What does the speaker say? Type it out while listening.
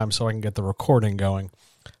so I can get the recording going.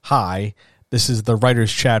 Hi, this is the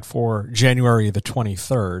Writer's Chat for January the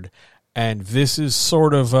 23rd, and this is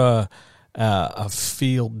sort of a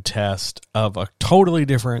field test of a totally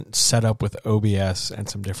different setup with OBS and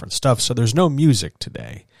some different stuff. So there's no music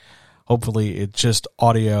today. Hopefully it's just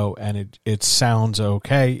audio and it sounds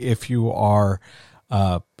okay. If you are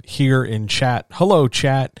here in chat, hello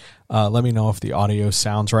chat, let me know if the audio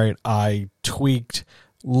sounds right. I tweaked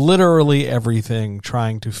literally everything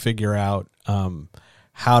trying to figure out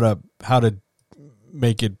how to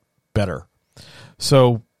make it better.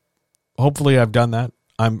 So hopefully I've done that.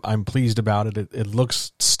 I'm pleased about it. It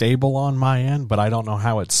looks stable on my end, but I don't know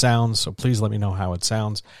how it sounds, so please let me know how it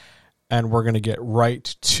sounds. And we're going to get right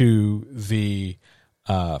to the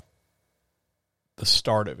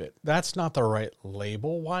start of it. That's not the right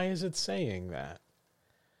label. Why is it saying that?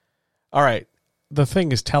 All right. The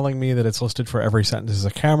thing is telling me that it's listed for every sentence as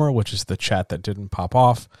a camera, which is the chat that didn't pop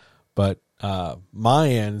off. But my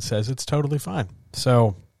end says it's totally fine.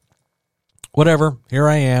 So whatever. Here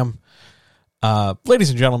I am. Ladies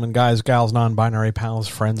and gentlemen, guys, gals, non-binary pals,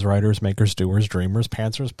 friends, writers, makers, doers, dreamers,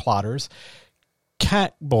 pantsers, plotters,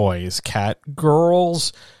 cat boys, cat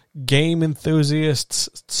girls, game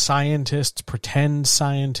enthusiasts, scientists, pretend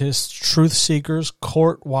scientists, truth seekers,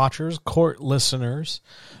 court watchers, court listeners,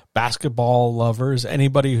 basketball lovers,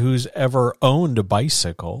 anybody who's ever owned a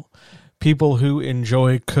bicycle, people who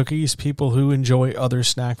enjoy cookies, people who enjoy other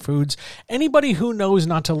snack foods, anybody who knows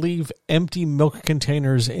not to leave empty milk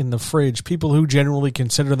containers in the fridge, people who generally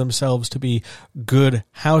consider themselves to be good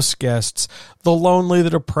house guests, the lonely,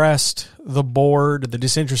 the depressed, the bored, the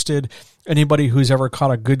disinterested, anybody who's ever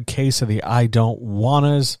caught a good case of the I don't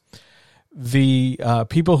wannas, the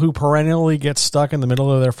people who perennially get stuck in the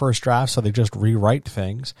middle of their first draft, so they just rewrite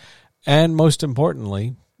things, and most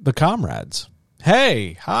importantly, the comrades.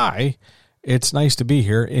 Hey, hi. It's nice to be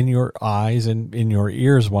here in your eyes and in your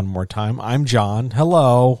ears one more time. I'm John.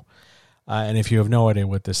 Hello. And if you have no idea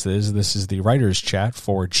what this is the Writer's Chat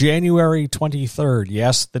for January 23rd.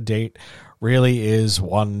 Yes, the date really is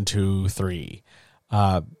 123.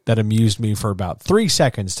 That amused me for about 3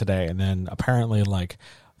 seconds today, and then apparently like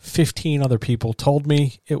 15 other people told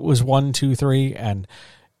me it was 123, and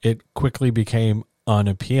it quickly became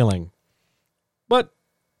unappealing. But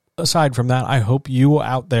aside from that, I hope you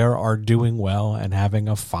out there are doing well and having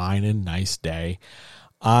a fine and nice day.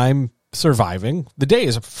 I'm surviving. The day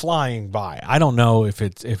is flying by. I don't know if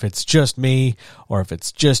it's just me or if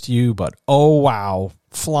it's just you, but oh wow,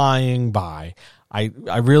 flying by. I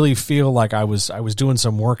really feel like I was doing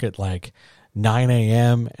some work at like 9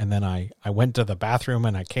 a.m. and then I went to the bathroom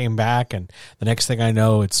and I came back, and the next thing I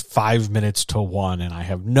know, it's 5 minutes to 1, and I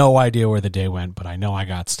have no idea where the day went, but I know I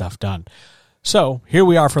got stuff done. So here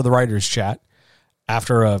we are for the Writer's Chat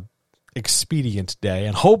after a expedient day,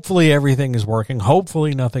 and hopefully everything is working.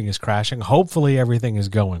 Hopefully nothing is crashing. Hopefully everything is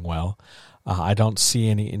going well. I don't see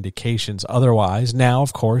any indications otherwise. Now,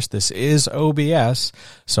 of course, this is OBS,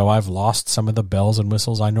 so I've lost some of the bells and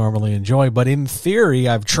whistles I normally enjoy. But in theory,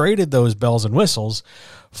 I've traded those bells and whistles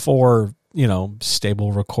for,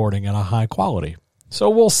 stable recording at a high quality. So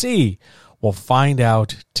we'll see. We'll find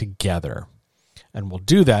out together. And we'll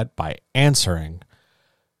do that by answering.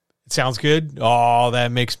 It sounds good? Oh,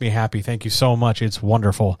 that makes me happy. Thank you so much. It's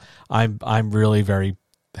wonderful. I'm really very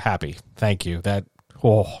happy. Thank you.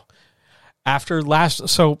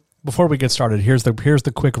 So before we get started, here's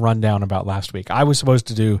the quick rundown about last week. I was supposed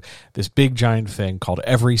to do this big giant thing called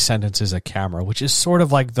Every Sentence is a Camera, which is sort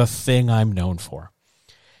of like the thing I'm known for.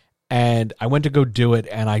 And I went to go do it,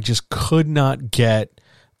 and I just could not get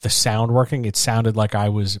the sound working. It sounded like I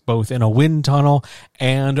was both in a wind tunnel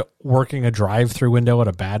and working a drive-through window at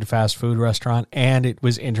a bad fast food restaurant, and it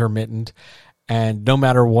was intermittent. And no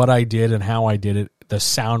matter what I did and how I did it, the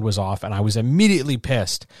sound was off, and I was immediately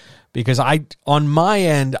pissed because on my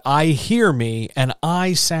end, I hear me and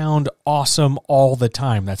I sound awesome all the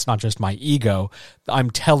time. That's not just my ego. I'm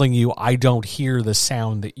telling you, I don't hear the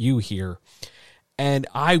sound that you hear. And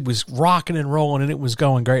I was rocking and rolling, and it was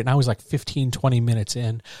going great. And I was like 15, 20 minutes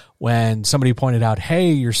in when somebody pointed out,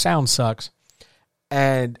 hey, your sound sucks.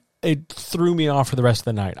 And it threw me off for the rest of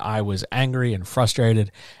the night. I was angry and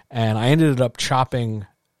frustrated, and I ended up chopping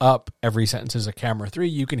up Every Sentence is a Camera 3.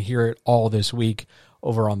 You can hear it all this week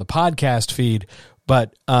over on the podcast feed.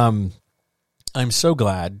 But I'm so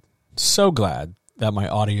glad that my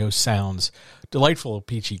audio sounds delightful,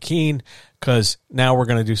 peachy keen, because now we're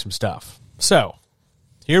going to do some stuff. So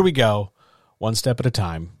here we go, one step at a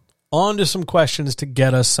time. On to some questions to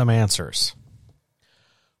get us some answers.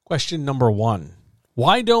 Question number 1.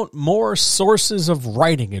 Why don't more sources of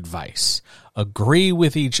writing advice agree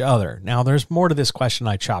with each other? Now, there's more to this question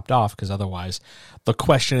I chopped off because otherwise the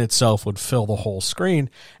question itself would fill the whole screen.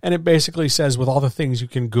 And it basically says with all the things you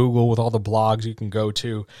can Google, with all the blogs you can go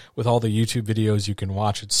to, with all the YouTube videos you can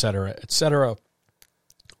watch, etc.,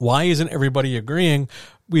 why isn't everybody agreeing?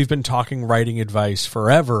 We've been talking writing advice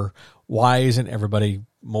forever. Why isn't everybody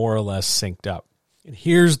more or less synced up? And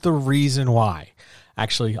here's the reason why.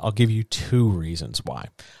 Actually, I'll give you 2 reasons why.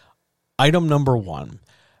 Item number 1,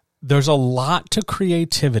 there's a lot to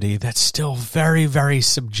creativity that's still very, very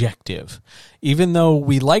subjective. Even though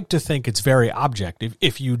we like to think it's very objective,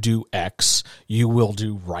 if you do X, you will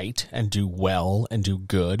do right and do well and do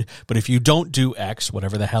good. But if you don't do X,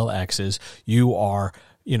 whatever the hell X is, you are,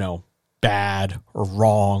 bad or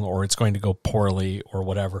wrong, or it's going to go poorly or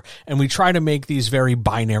whatever. And we try to make these very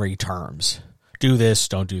binary terms. Do this,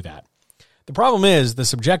 don't do that. The problem is, the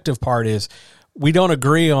subjective part is, we don't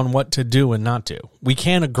agree on what to do and not do. We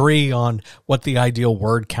can't agree on what the ideal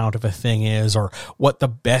word count of a thing is or what the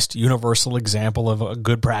best universal example of a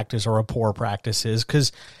good practice or a poor practice is,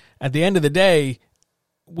 because at the end of the day,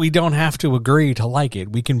 we don't have to agree to like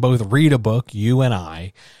it. We can both read a book, you and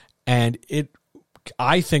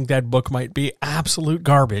I think that book might be absolute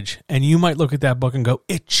garbage, and you might look at that book and go,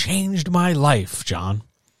 it changed my life, John.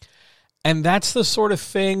 And that's the sort of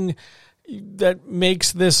thing that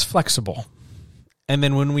makes this flexible. And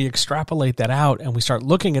then when we extrapolate that out and we start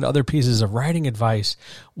looking at other pieces of writing advice,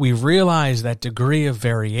 we realize that degree of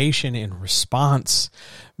variation in response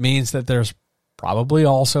means that there's probably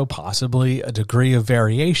also possibly a degree of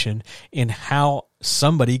variation in how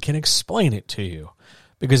somebody can explain it to you.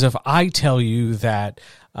 Because if I tell you that,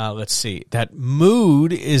 that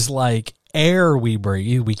mood is like air we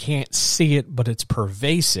breathe, we can't see it, but it's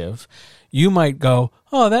pervasive, you might go,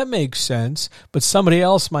 oh, that makes sense. But somebody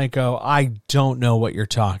else might go, I don't know what you're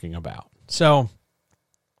talking about. So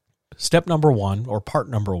step number 1, or part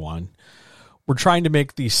number 1, we're trying to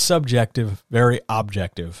make the subjective very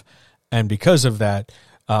objective. And because of that,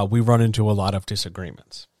 we run into a lot of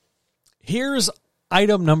disagreements. Here's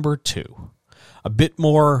item number 2, a bit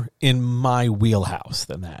more in my wheelhouse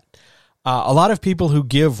than that. A lot of people who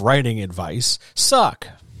give writing advice suck.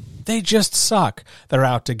 They just suck. They're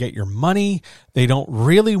out to get your money. They don't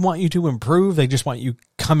really want you to improve. They just want you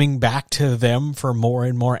coming back to them for more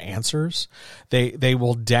and more answers. They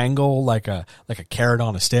will dangle like a carrot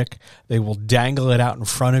on a stick. They will dangle it out in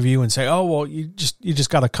front of you and say, "Oh, well, you just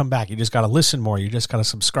got to come back. You just got to listen more. You just got to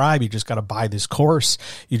subscribe. You just got to buy this course.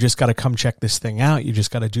 You just got to come check this thing out. You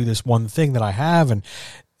just got to do this one thing that I have." And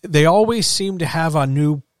they always seem to have a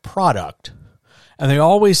new product. And they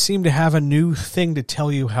always seem to have a new thing to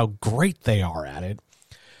tell you how great they are at it.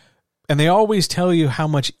 And they always tell you how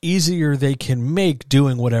much easier they can make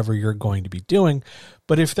doing whatever you're going to be doing.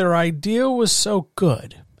 But if their idea was so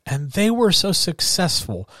good and they were so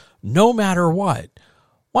successful, no matter what,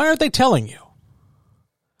 why aren't they telling you?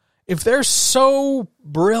 If they're so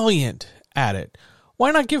brilliant at it,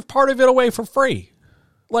 why not give part of it away for free?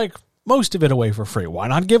 Like, most of it away for free. Why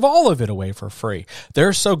not give all of it away for free?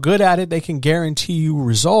 They're so good at it, they can guarantee you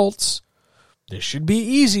results. This should be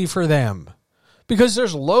easy for them because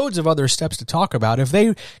there's loads of other steps to talk about. If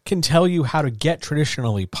they can tell you how to get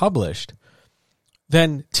traditionally published,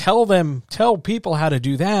 then tell people how to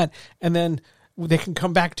do that, and then they can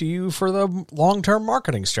come back to you for the long-term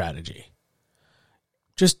marketing strategy.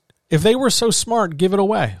 Just, if they were so smart, give it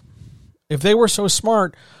away. If they were so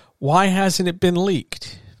smart, why hasn't it been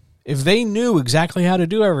leaked? If they knew exactly how to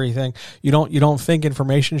do everything, you don't think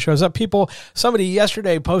information shows up. Somebody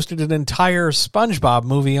yesterday posted an entire SpongeBob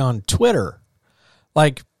movie on Twitter.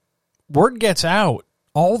 Like, word gets out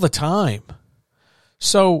all the time.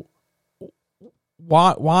 So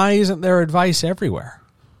why isn't there advice everywhere?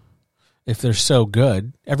 If they're so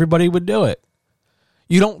good, everybody would do it.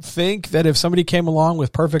 You don't think that if somebody came along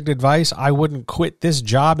with perfect advice, I wouldn't quit this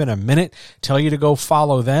job in a minute, tell you to go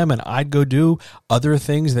follow them, and I'd go do other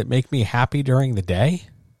things that make me happy during the day?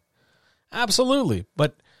 Absolutely.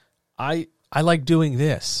 But I like doing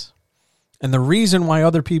this. And the reason why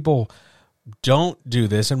other people don't do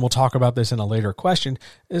this, and we'll talk about this in a later question,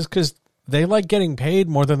 is because they like getting paid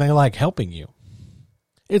more than they like helping you.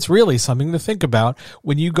 It's really something to think about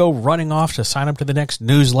when you go running off to sign up to the next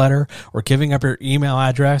newsletter or giving up your email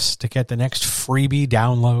address to get the next freebie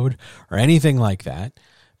download or anything like that.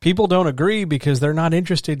 People don't agree because they're not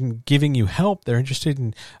interested in giving you help. They're interested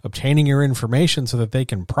in obtaining your information so that they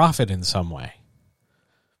can profit in some way.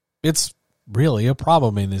 It's really a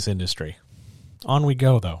problem in this industry. On we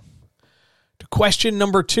go, though. To question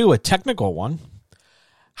number 2, a technical one.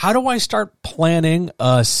 How do I start planning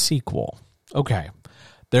a sequel? Okay.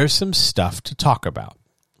 there's some stuff to talk about.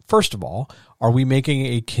 First of all, are we making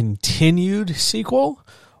a continued sequel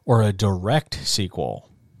or a direct sequel?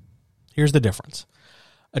 Here's the difference.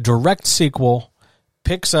 A direct sequel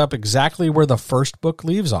picks up exactly where the first book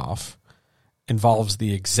leaves off, involves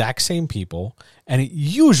the exact same people, and it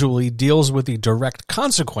usually deals with the direct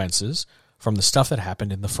consequences from the stuff that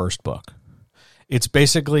happened in the first book. It's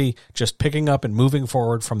basically just picking up and moving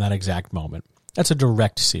forward from that exact moment. That's a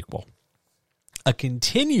direct sequel. A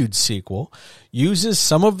continued sequel uses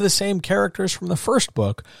some of the same characters from the first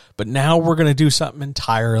book, but now we're going to do something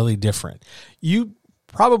entirely different. You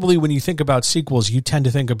probably, when you think about sequels, you tend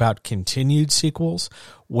to think about continued sequels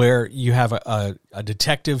where you have a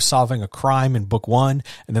detective solving a crime in book 1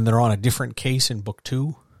 and then they're on a different case in book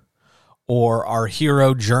 2. Or our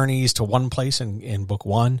hero journeys to one place in book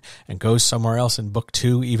 1 and goes somewhere else in book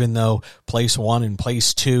 2, even though place 1 and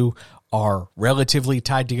place 2 are relatively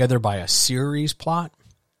tied together by a series plot.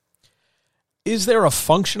 Is there a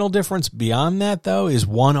functional difference beyond that, though? Is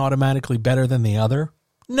one automatically better than the other?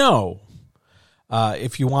 No.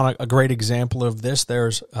 If you want a great example of this,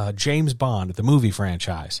 there's James Bond, the movie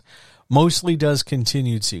franchise. Mostly does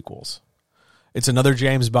continued sequels. It's another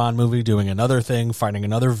James Bond movie doing another thing, fighting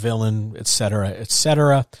another villain, etc.,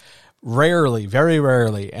 etc. Rarely, very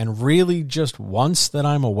rarely, and really just once that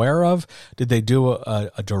I'm aware of, did they do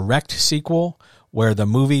a direct sequel where the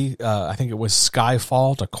movie, I think it was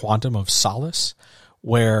Skyfall to Quantum of Solace,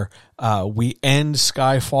 where we end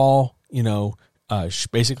Skyfall,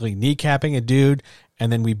 basically kneecapping a dude, and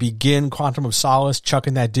then we begin Quantum of Solace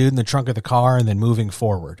chucking that dude in the trunk of the car and then moving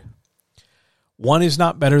forward. One is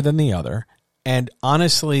not better than the other, and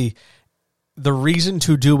honestly, the reason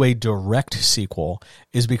to do a direct sequel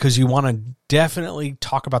is because you want to definitely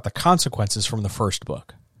talk about the consequences from the first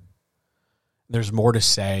book. There's more to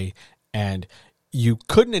say, and you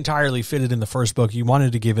couldn't entirely fit it in the first book. You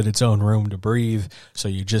wanted to give it its own room to breathe, so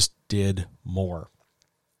you just did more.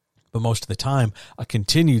 But most of the time, a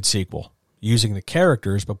continued sequel, using the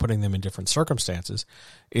characters but putting them in different circumstances,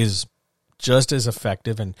 is just as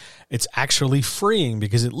effective, and it's actually freeing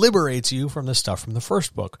because it liberates you from the stuff from the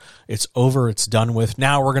first book. It's over, it's done with.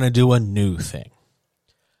 Now we're going to do a new thing.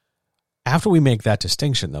 After we make that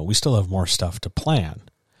distinction, though, we still have more stuff to plan,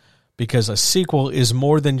 because a sequel is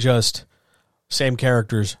more than just same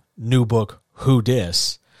characters, new book, who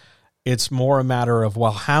dis. It's more a matter of,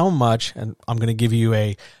 well, how much, and I'm going to give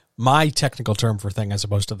you my technical term for thing as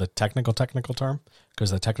opposed to the technical term, because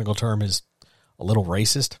the technical term is a little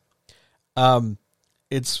racist.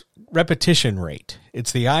 It's repetition rate.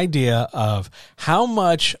 It's the idea of how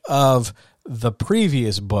much of the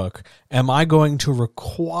previous book am I going to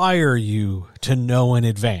require you to know in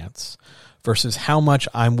advance versus how much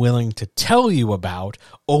I'm willing to tell you about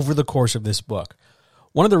over the course of this book.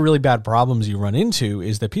 One of the really bad problems you run into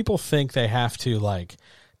is that people think they have to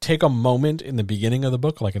take a moment in the beginning of the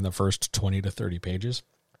book, like in the first 20 to 30 pages,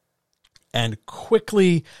 and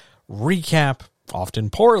quickly recap, often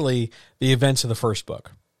poorly, the events of the first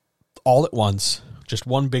book. All at once, just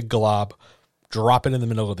one big glob, drop it in the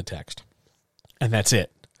middle of the text. And that's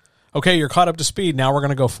it. Okay, you're caught up to speed, now we're going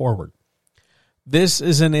to go forward. This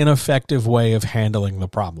is an ineffective way of handling the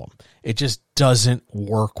problem. It just doesn't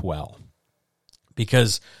work well.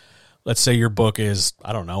 Because let's say your book is,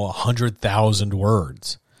 100,000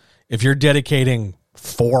 words. If you're dedicating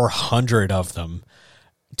 400 of them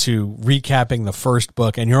to recapping the first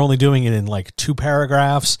book, and you're only doing it in 2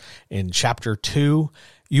 paragraphs in chapter 2,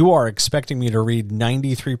 you are expecting me to read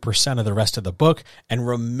 93% of the rest of the book and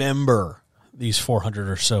remember these 400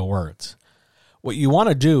 or so words. What you want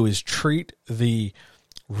to do is treat the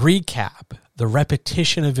recap, the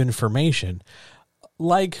repetition of information,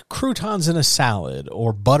 like croutons in a salad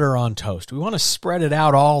or butter on toast. We want to spread it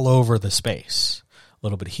out all over the space. A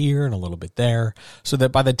little bit here and a little bit there, so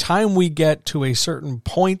that by the time we get to a certain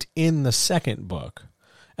point in the second book,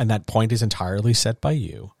 and that point is entirely set by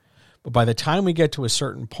you, but by the time we get to a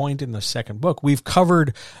certain point in the second book, we've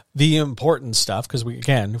covered the important stuff, because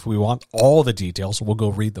if we want all the details, we'll go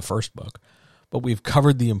read the first book, but we've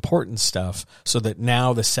covered the important stuff so that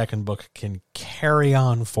now the second book can carry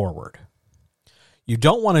on forward. You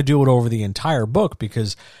don't want to do it over the entire book,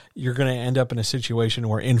 because you're going to end up in a situation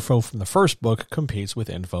where info from the first book competes with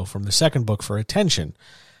info from the second book for attention.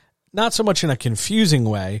 Not so much in a confusing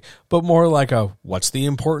way, but more like a what's the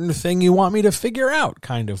important thing you want me to figure out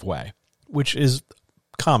kind of way, which is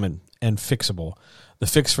common and fixable. The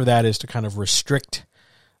fix for that is to kind of restrict,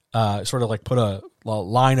 sort of like put a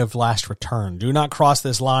line of last return. Do not cross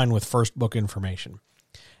this line with first book information.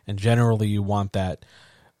 And generally you want that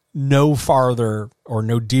no farther or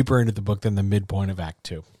no deeper into the book than the midpoint of Act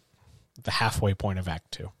 2. the halfway point of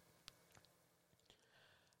Act 2.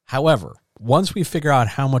 However, once we figure out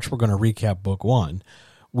how much we're going to recap Book 1,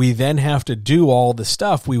 we then have to do all the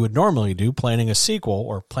stuff we would normally do planning a sequel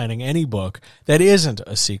or planning any book that isn't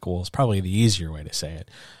a sequel is probably the easier way to say it.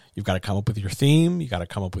 You've got to come up with your theme. You got to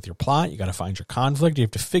come up with your plot. You got to find your conflict. You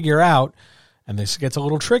have to figure out, and this gets a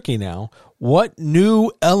little tricky now, what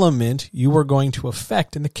new element you are going to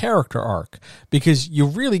affect in the character arc, because you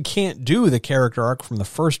really can't do the character arc from the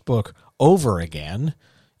first book over again.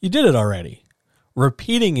 You did it already.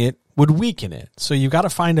 Repeating it would weaken it. So you got to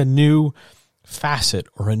find a new facet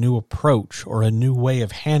or a new approach or a new way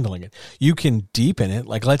of handling it. You can deepen it.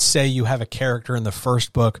 Like, let's say you have a character in the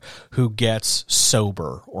first book who gets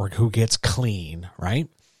sober or who gets clean, right?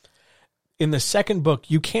 In the second book,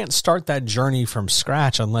 you can't start that journey from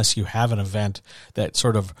scratch unless you have an event that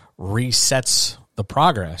sort of resets the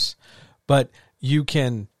progress. But you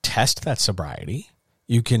can test that sobriety.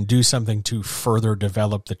 You can do something to further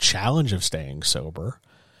develop the challenge of staying sober.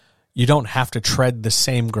 You don't have to tread the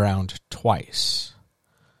same ground twice.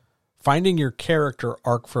 Finding your character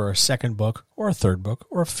arc for a second book or a third book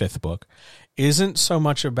or a fifth book isn't so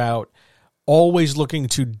much about always looking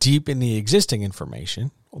to deepen the existing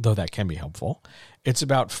information, although that can be helpful. It's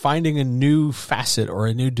about finding a new facet or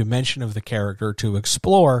a new dimension of the character to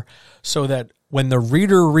explore so that when the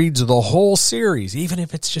reader reads the whole series, even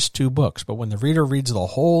if it's just 2 books, but when the reader reads the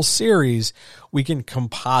whole series, we can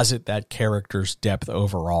composite that character's depth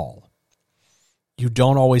overall. You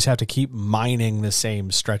don't always have to keep mining the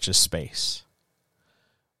same stretch of space.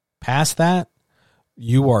 Past that,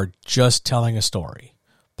 you are just telling a story.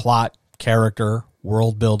 Plot, character,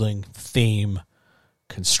 world building, theme,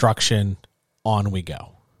 construction, on we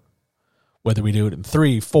go. Whether we do it in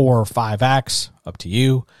 3, 4, 5 acts, up to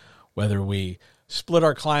you. Whether we split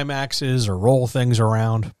our climaxes or roll things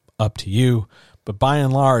around, up to you. But by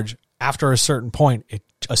and large, after a certain point,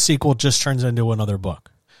 a sequel just turns into another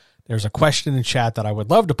book. There's a question in chat that I would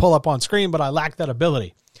love to pull up on screen, but I lack that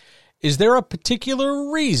ability. Is there a particular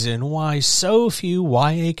reason why so few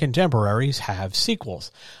YA contemporaries have sequels?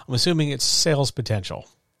 I'm assuming it's sales potential.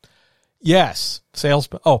 Yes,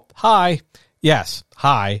 hi. Yes,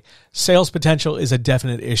 hi. Sales potential is a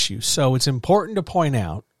definite issue. So it's important to point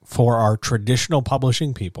out for our traditional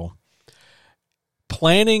publishing people,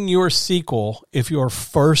 planning your sequel if your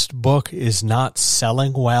first book is not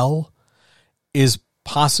selling well is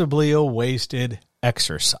possibly a wasted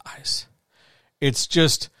exercise. It's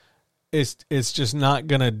just not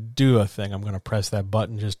going to do a thing. I'm going to press that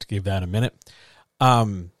button just to give that a minute.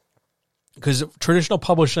 Because traditional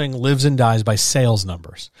publishing lives and dies by sales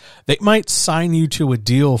numbers. They might sign you to a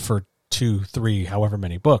deal for 2, 3, however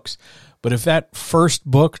many books. But if that first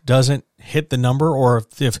book doesn't hit the number, or if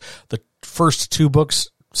the first 2 books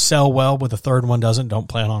sell well but the third one doesn't, don't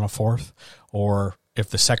plan on a fourth. Or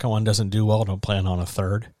if the second one doesn't do well, don't plan on a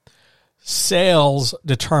third. Sales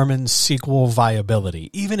determines sequel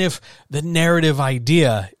viability. Even if the narrative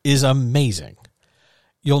idea is amazing,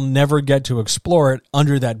 you'll never get to explore it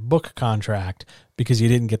under that book contract because you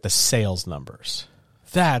didn't get the sales numbers.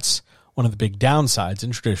 That's one of the big downsides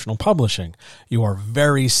in traditional publishing. You are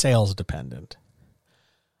very sales dependent.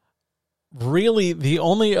 Really, the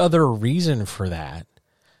only other reason for that,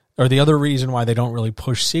 or the other reason why they don't really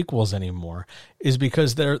push sequels anymore, is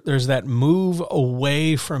because there's that move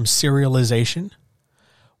away from serialization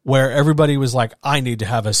where everybody was like, I need to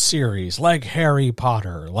have a series like Harry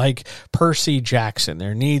Potter, like Percy Jackson.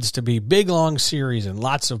 There needs to be big, long series and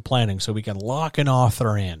lots of planning so we can lock an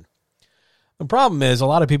author in. The problem is a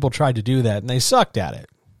lot of people tried to do that and they sucked at it.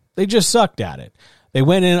 They just sucked at it. They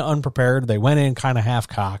went in unprepared. They went in kind of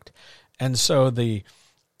half-cocked. And so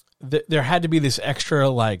there had to be this extra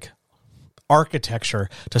like architecture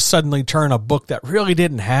to suddenly turn a book that really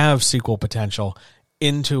didn't have sequel potential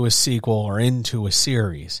into a sequel or into a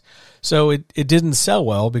series. So it didn't sell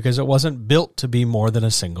well because it wasn't built to be more than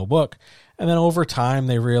a single book. And then over time,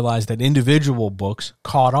 they realized that individual books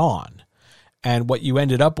caught on. And what you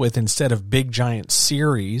ended up with, instead of big giant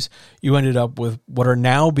series, you ended up with what are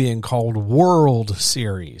now being called world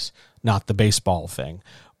series, not the baseball thing.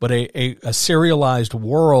 But a serialized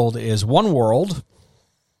world is one world,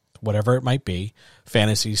 whatever it might be,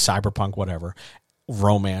 fantasy, cyberpunk, whatever.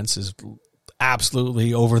 Romance is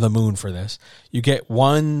absolutely over the moon for this. You get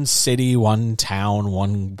one city, one town,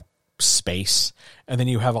 one space, and then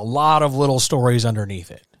you have a lot of little stories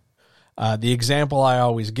underneath it. The example I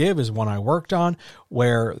always give is one I worked on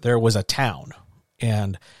where there was a town,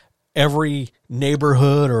 and every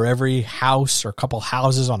neighborhood or every house or couple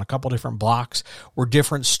houses on a couple different blocks were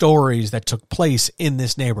different stories that took place in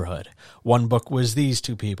this neighborhood. One book was these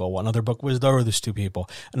two people. One other book was those two people.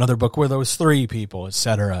 Another book were those three people, et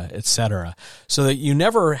cetera, et cetera. So that you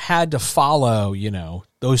never had to follow,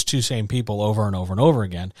 those two same people over and over and over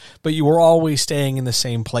again, but you were always staying in the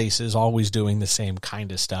same places, always doing the same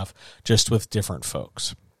kind of stuff, just with different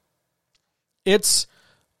folks. It's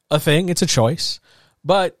a thing. It's a choice.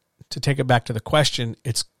 But to take it back to the question,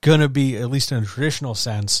 it's going to be, at least in a traditional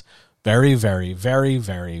sense, very, very, very,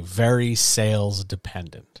 very, very sales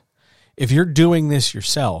dependent. If you're doing this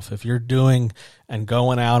yourself, if you're doing and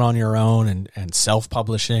going out on your own and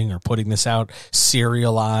self-publishing or putting this out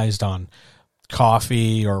serialized on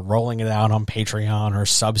Coffee or rolling it out on Patreon or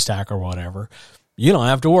Substack or whatever, you don't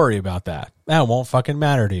have to worry about that. That won't fucking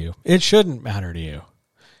matter to you. It shouldn't matter to you.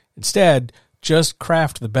 Instead, just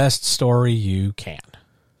craft the best story you can.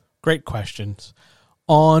 Great questions.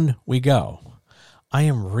 On we go. I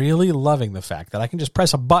am really loving the fact that I can just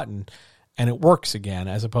press a button and it works again,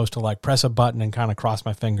 as opposed to like press a button and kind of cross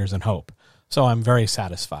my fingers and hope. So I'm very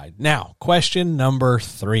satisfied. Now, question number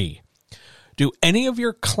 3. Do any of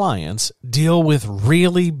your clients deal with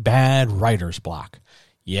really bad writer's block?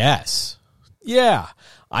 Yes. Yeah.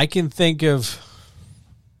 I can think of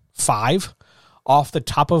 5 off the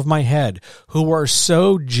top of my head who are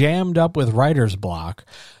so jammed up with writer's block,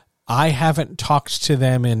 I haven't talked to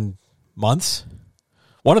them in months.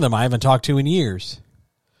 One of them I haven't talked to in years.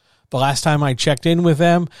 The last time I checked in with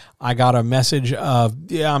them, I got a message of,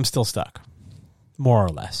 yeah, I'm still stuck, more or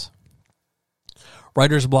less.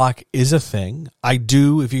 Writer's block is a thing. I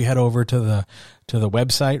do, if you head over to the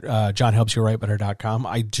website, johnhelpsyourwritebetter.com,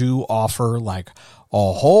 I do offer like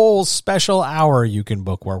a whole special hour you can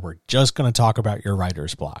book where we're just going to talk about your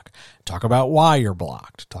writer's block, talk about why you're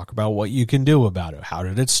blocked, talk about what you can do about it. How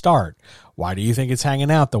did it start? Why do you think it's hanging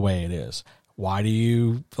out the way it is? Why do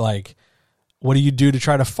you what do you do to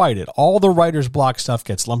try to fight it? All the writer's block stuff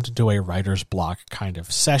gets lumped into a writer's block kind of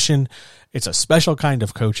session. It's a special kind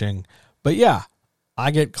of coaching, but yeah,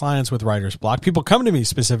 I get clients with writer's block. People come to me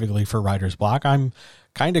specifically for writer's block. I'm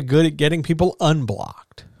kind of good at getting people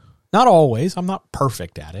unblocked. Not always. I'm not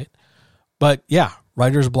perfect at it. But yeah,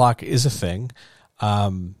 writer's block is a thing.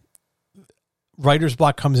 Writer's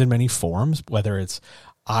block comes in many forms, whether it's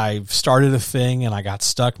I've started a thing and I got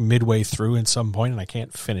stuck midway through at some point and I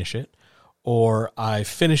can't finish it, or I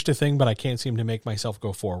finished a thing but I can't seem to make myself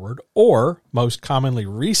go forward, or most commonly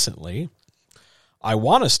recently, I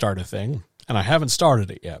want to start a thing and I haven't started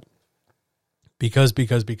it yet because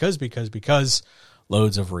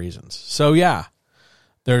loads of reasons. So yeah,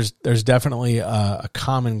 there's definitely a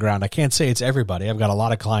common ground. I can't say it's everybody. I've got a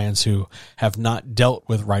lot of clients who have not dealt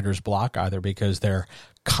with writer's block either because they're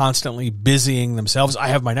constantly busying themselves. I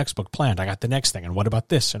have my next book planned. I got the next thing. And what about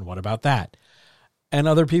this? And what about that? And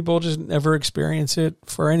other people just never experience it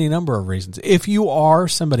for any number of reasons. If you are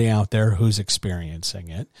somebody out there who's experiencing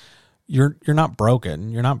it, you're not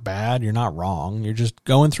broken. You're not bad. You're not wrong. You're just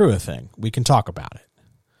going through a thing. We can talk about it.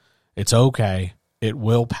 It's okay. It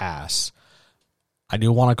will pass. I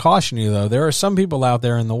do want to caution you, though. There are some people out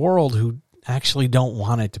there in the world who actually don't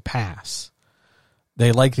want it to pass.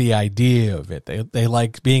 They like the idea of it. They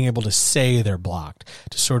like being able to say they're blocked,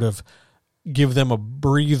 to sort of give them a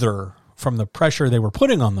breather from the pressure they were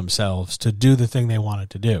putting on themselves to do the thing they wanted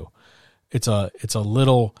to do. It's a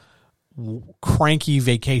little cranky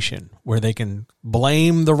vacation where they can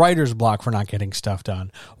blame the writer's block for not getting stuff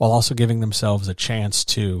done while also giving themselves a chance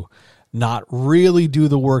to not really do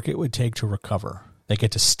the work it would take to recover. They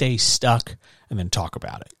get to stay stuck and then talk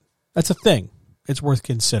about it. That's a thing. It's worth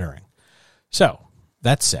considering. So,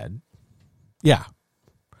 that said, yeah,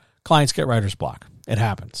 clients get writer's block. It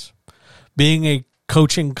happens. Being a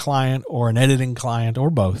coaching client or an editing client or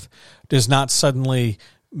both does not suddenly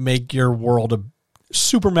make your world a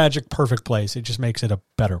super magic perfect place. It just makes it a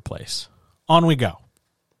better place. On we go.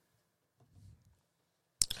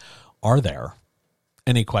 Are there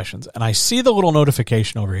any questions? And I see the little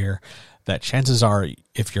notification over here that chances are,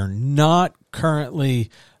 if you're not currently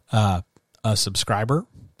a subscriber,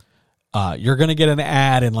 you're going to get an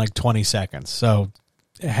ad in like 20 seconds. So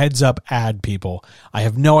heads up, ad people. I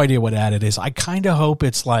have no idea what ad it is. I kind of hope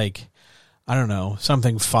it's like, I don't know,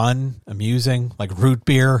 something fun, amusing, like root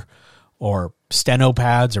beer or steno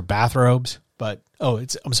pads or bathrobes. But,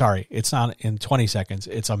 I'm sorry, it's not in 20 seconds.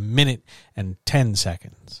 It's a minute and 10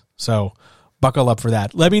 seconds. So buckle up for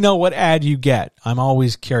that. Let me know what ad you get. I'm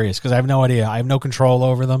always curious because I have no idea. I have no control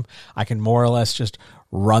over them. I can more or less just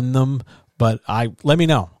run them, but let me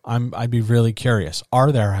know. I'd be really curious.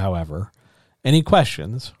 Are there, however, any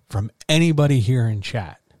questions from anybody here in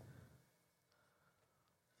chat?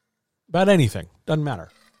 About anything. Doesn't matter.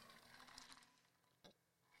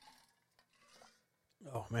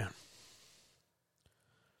 Oh, man.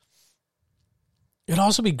 It'd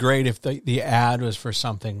also be great if the ad was for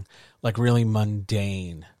something like really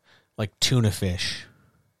mundane, like tuna fish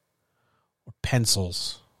or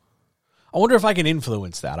pencils. I wonder if I can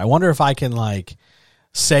influence that. I wonder if I can like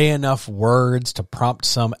say enough words to prompt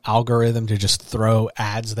some algorithm to just throw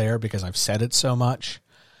ads there because I've said it so much.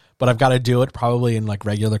 But I've got to do it probably in like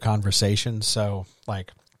regular conversations. So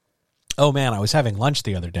like, oh man, I was having lunch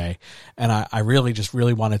the other day and I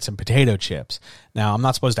really wanted some potato chips. Now I'm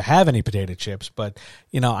not supposed to have any potato chips, but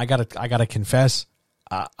you know, I gotta confess,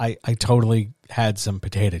 I totally had some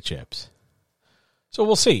potato chips. So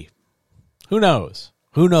we'll see. Who knows?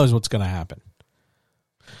 Who knows what's going to happen?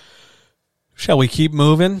 Shall we keep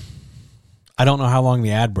moving? I don't know how long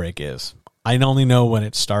the ad break is. I only know when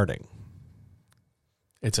it's starting.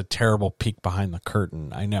 It's a terrible peek behind the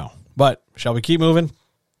curtain, I know. But shall we keep moving?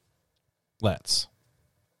 Let's.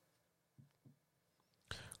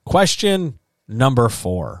 Question number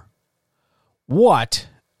 4. What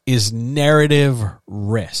is narrative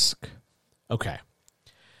risk? Okay.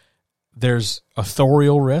 There's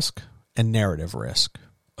authorial risk and narrative risk.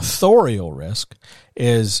 Authorial risk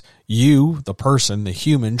is you, the person, the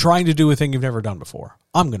human, trying to do a thing you've never done before.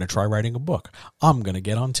 I'm going to try writing a book. I'm going to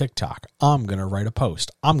get on TikTok. I'm going to write a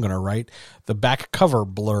post. I'm going to write the back cover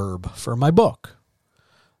blurb for my book.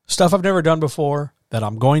 Stuff I've never done before that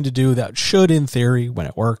I'm going to do that should, in theory, when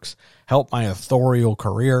it works, help my authorial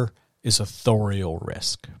career is authorial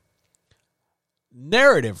risk.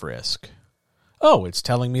 Narrative risk. Oh, it's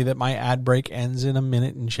telling me that my ad break ends in a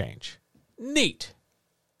minute and change. Neat.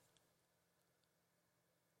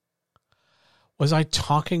 Was I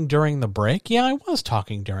talking during the break? Yeah, I was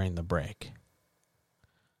talking during the break.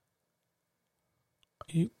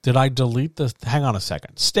 Did I delete this? Hang on a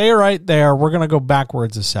second. Stay right there. We're going to go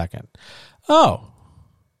backwards a second. Oh.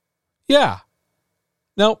 Yeah.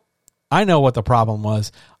 Nope. I know what the problem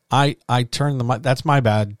was. I turned the mic. That's my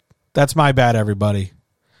bad. That's my bad, everybody.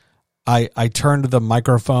 I turned the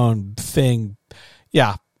microphone thing.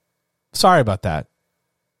 Yeah. Sorry about that.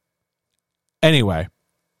 Anyway.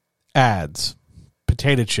 Ads.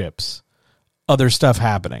 Potato chips. Other stuff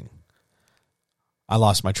happening. I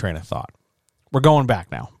lost my train of thought. We're going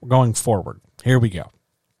back now. We're going forward. Here we go.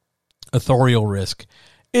 Authorial risk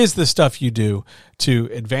is the stuff you do to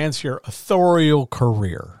advance your authorial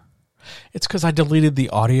career. It's because I deleted the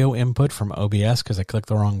audio input from OBS because I clicked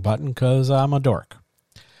the wrong button because I'm a dork.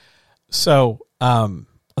 So,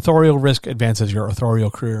 authorial risk advances your authorial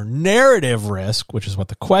career. Narrative risk, which is what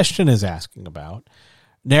the question is asking about,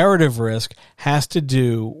 narrative risk has to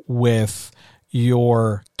do with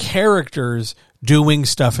your characters doing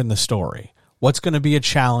stuff in the story. What's going to be a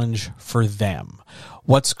challenge for them?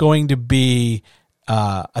 What's going to be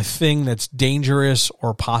a thing that's dangerous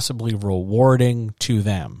or possibly rewarding to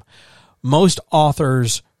them? Most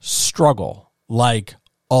authors struggle, like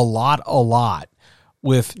a lot,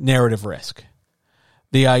 with narrative risk.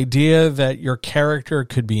 The idea that your character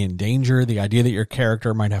could be in danger, the idea that your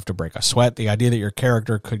character might have to break a sweat, the idea that your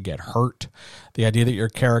character could get hurt, the idea that your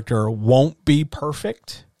character won't be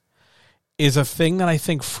perfect is a thing that I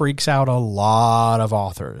think freaks out a lot of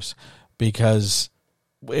authors because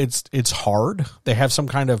it's hard. They have some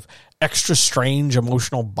kind of extra strange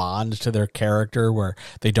emotional bond to their character where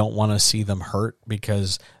they don't want to see them hurt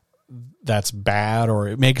because that's bad or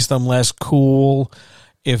it makes them less cool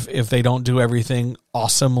if they don't do everything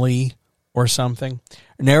awesomely or something.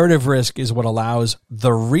 Narrative risk is what allows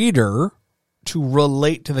the reader to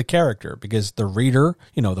relate to the character because the reader,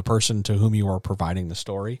 the person to whom you are providing the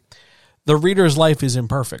story, the reader's life is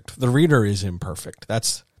imperfect. The reader is imperfect.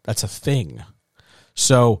 That's a thing.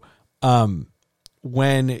 So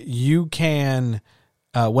when you can,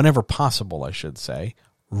 whenever possible, I should say,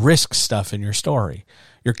 risk stuff in your story.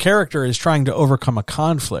 Your character is trying to overcome a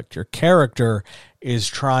conflict. Your character is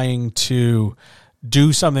trying to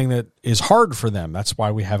do something that is hard for them. That's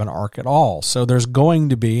why we have an arc at all. So there's going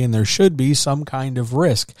to be, and there should be, some kind of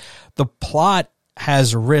risk. The plot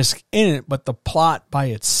has risk in it, but the plot by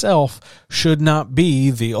itself should not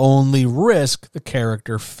be the only risk the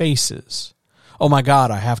character faces. Oh my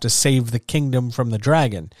God, I have to save the kingdom from the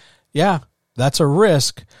dragon. Yeah, that's a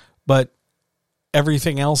risk, but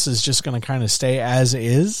everything else is just going to kind of stay as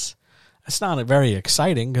is. That's not very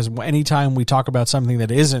exciting because anytime we talk about something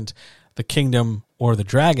that isn't the kingdom or the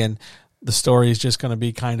dragon, the story is just going to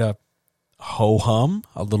be kind of ho-hum,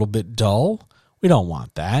 a little bit dull. We don't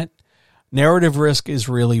want that. Narrative risk is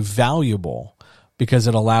really valuable because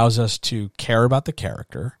it allows us to care about the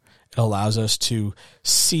character It allows us to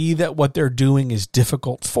see that what they're doing is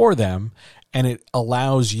difficult for them, and it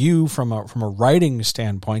allows you from a writing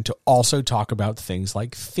standpoint to also talk about things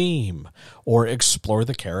like theme or explore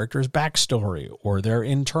the character's backstory or their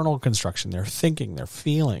internal construction, their thinking, their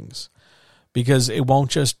feelings. Because it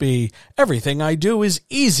won't just be everything I do is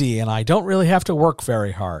easy and I don't really have to work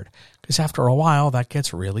very hard. Because after a while, that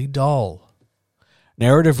gets really dull.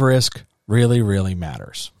 Narrative risk really, really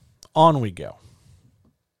matters. On we go.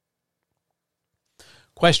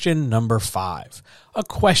 Question number 5. A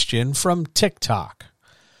question from TikTok.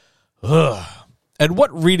 At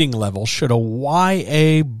what reading level should a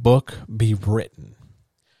YA book be written?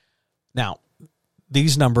 Now,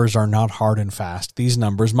 these numbers are not hard and fast. These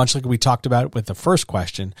numbers, much like we talked about with the first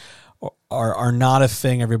question, are not a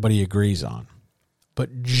thing everybody agrees on.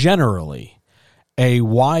 But generally, a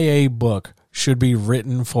YA book should be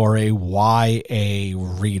written for a YA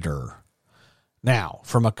reader. Now,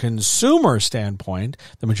 from a consumer standpoint,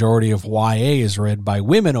 the majority of YA is read by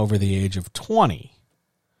women over the age of 20.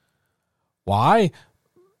 Why?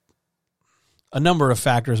 A number of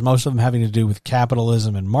factors, most of them having to do with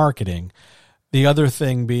capitalism and marketing. The other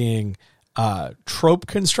thing being trope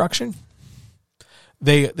construction.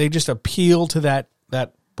 They just appeal to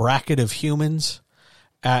that bracket of humans,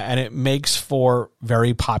 and it makes for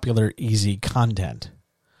very popular, easy content.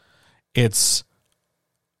 It's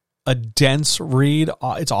a dense read.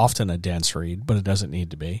 It's often a dense read, but it doesn't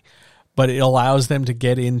need to be. But it allows them to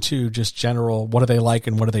get into just general what do they like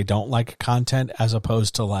and what do they don't like content, as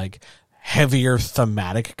opposed to like heavier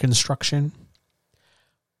thematic construction.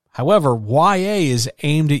 However, YA is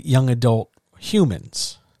aimed at young adult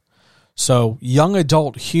humans. So young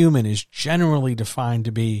adult human is generally defined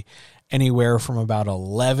to be anywhere from about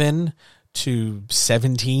 11 to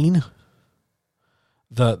 17.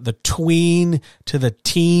 The tween to the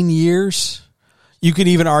teen years. You could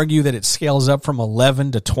even argue that it scales up from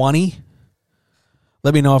 11 to 20.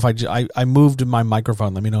 Let me know if I moved my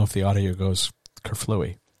microphone. Let me know if the audio goes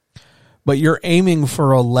kerflooey. But you're aiming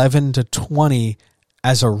for 11 to 20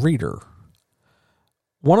 as a reader.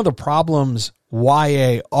 One of the problems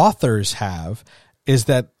YA authors have is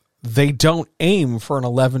that they don't aim for an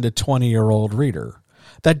 11 to 20-year-old reader.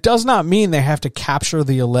 That does not mean they have to capture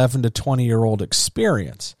the 11 to 20-year-old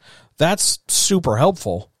experience. That's super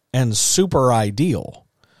helpful and super ideal.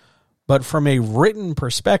 But from a written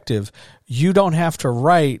perspective, you don't have to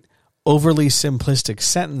write overly simplistic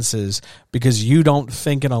sentences because you don't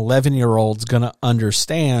think an 11-year-old's going to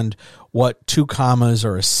understand what 2 commas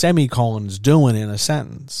or a semicolon is doing in a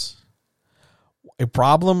sentence. A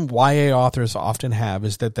problem YA authors often have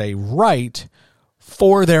is that they write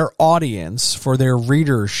for their audience, for their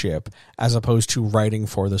readership, as opposed to writing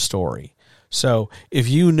for the story. So if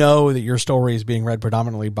you know that your story is being read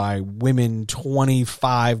predominantly by women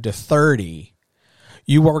 25 to 30,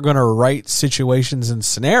 you are going to write situations and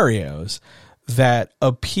scenarios that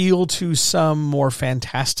appeal to some more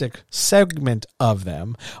fantastic segment of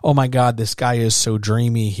them. Oh my God, this guy is so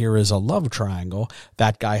dreamy. Here is a love triangle.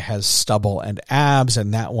 That guy has stubble and abs,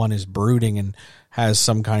 and that one is brooding and has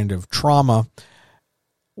some kind of trauma.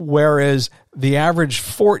 Whereas the average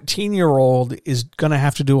 14-year-old is going to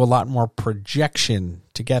have to do a lot more projection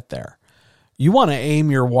to get there. You want to aim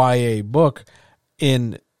your YA book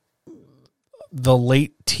in the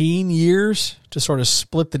late teen years to sort of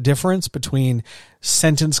split the difference between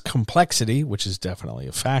sentence complexity, which is definitely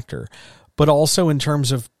a factor, but also in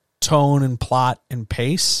terms of tone and plot and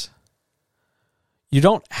pace. You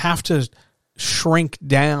don't have to shrink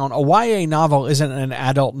down. A YA novel isn't an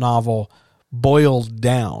adult novel boiled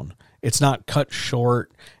down. It's not cut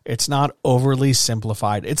short. It's not overly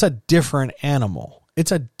simplified. It's a different animal.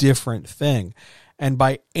 It's a different thing. And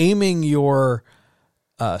by aiming your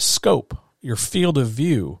scope, your field of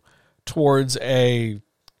view towards a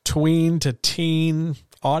tween to teen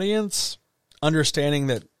audience, understanding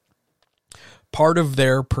that part of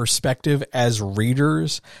their perspective as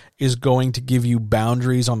readers is going to give you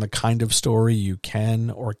boundaries on the kind of story you can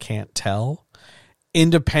or can't tell,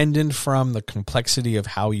 independent from the complexity of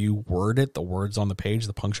how you word it, the words on the page,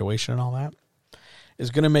 the punctuation and all that, is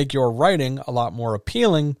going to make your writing a lot more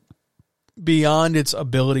appealing beyond its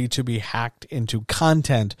ability to be hacked into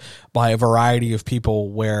content by a variety of people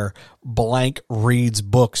where blank reads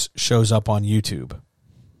books shows up on YouTube.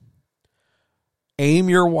 Aim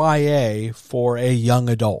your YA for a young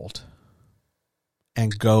adult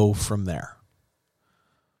and go from there.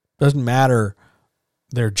 Doesn't matter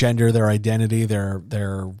their gender, their identity,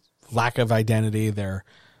 their lack of identity, their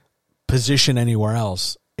position anywhere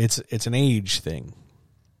else. It's an age thing.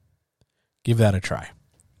 Give that a try.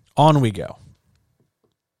 On we go.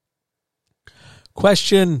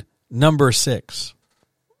 Question Number 6,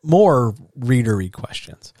 more readery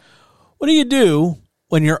questions. What do you do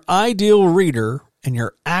when your ideal reader and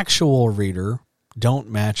your actual reader don't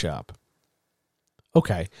match up?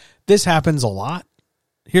 Okay, this happens a lot.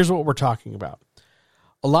 Here's what we're talking about.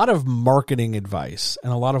 A lot of marketing advice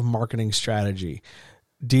and a lot of marketing strategy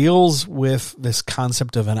deals with this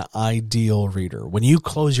concept of an ideal reader. When you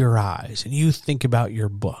close your eyes and you think about your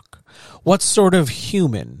book, what sort of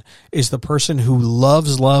human is the person who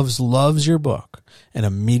loves your book and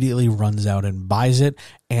immediately runs out and buys it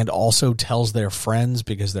and also tells their friends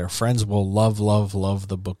because their friends will love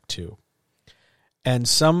the book too? And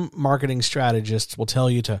some marketing strategists will tell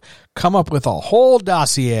you to come up with a whole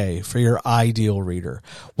dossier for your ideal reader.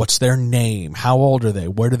 What's their name? How old are they?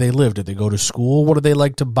 Where do they live? Do they go to school? What do they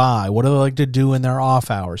like to buy? What do they like to do in their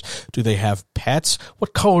off hours? Do they have pets?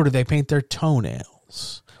 What color do they paint their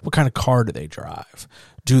toenails? What kind of car do they drive?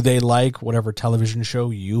 Do they like whatever television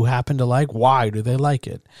show you happen to like? Why do they like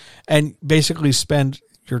it? And basically spend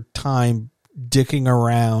your time dicking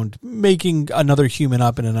around, making another human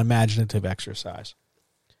up in an imaginative exercise.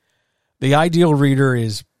 The ideal reader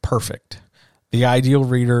is perfect. The ideal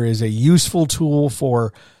reader is a useful tool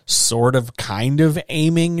for sort of kind of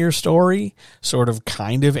aiming your story, sort of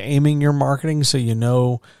kind of aiming your marketing so you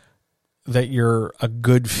know that you're a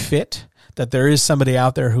good fit, that there is somebody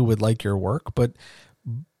out there who would like your work. But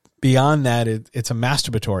beyond that, it's a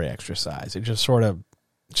masturbatory exercise. It's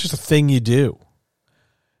just a thing you do.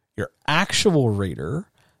 Your actual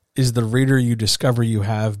reader is the reader you discover you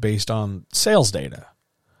have based on sales data.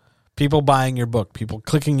 People buying your book, people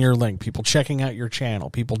clicking your link, people checking out your channel,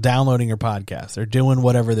 people downloading your podcast. They're doing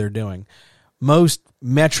whatever they're doing. Most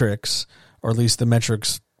metrics, or at least the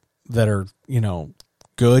metrics that are,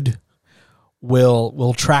 good,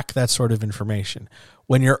 will track that sort of information.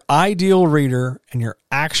 When your ideal reader and your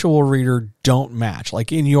actual reader don't match,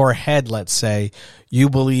 like in your head, let's say, you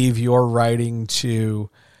believe you're writing to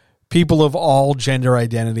people of all gender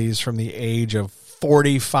identities from the age of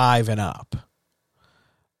 45 and up.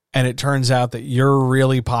 And it turns out that you're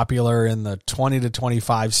really popular in the 20 to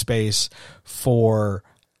 25 space for,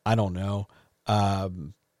 I don't know,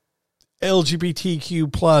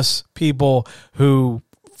 LGBTQ plus people who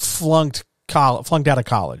flunked out of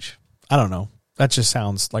college. I don't know. That just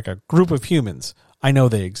sounds like a group of humans. I know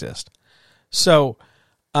they exist. So,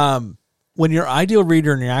 when your ideal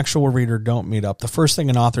reader and your actual reader don't meet up, the first thing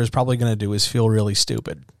an author is probably going to do is feel really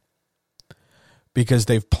stupid because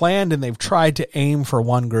they've planned and they've tried to aim for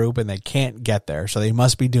one group and they can't get there. So they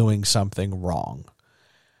must be doing something wrong.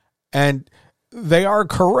 And they are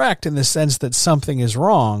correct in the sense that something is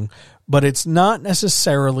wrong, but it's not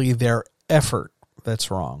necessarily their effort that's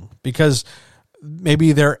wrong because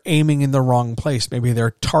maybe they're aiming in the wrong place. Maybe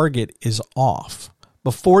their target is off.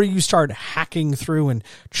 Before you start hacking through and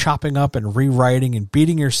chopping up and rewriting and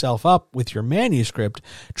beating yourself up with your manuscript,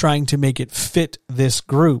 trying to make it fit this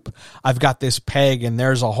group, I've got this peg and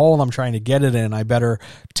there's a hole I'm trying to get it in. I better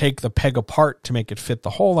take the peg apart to make it fit the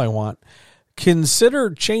hole I want.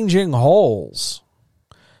 Consider changing holes.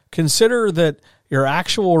 Consider that your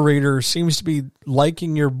actual reader seems to be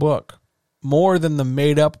liking your book more than the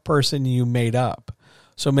made-up person you made up.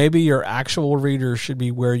 So maybe your actual reader should be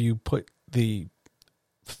where you put the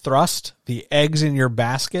thrust, the eggs in your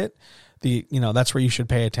basket. That's where you should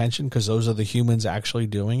pay attention because those are the humans actually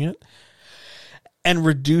doing it. And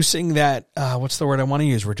reducing that, what's the word I want to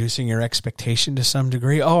use? Reducing your expectation to some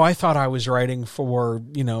degree. Oh, I thought I was writing for,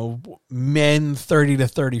 men 30 to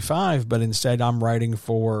 35, but instead I'm writing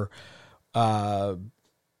for,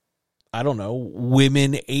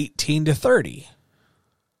 women 18 to 30.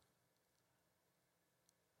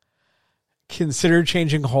 Consider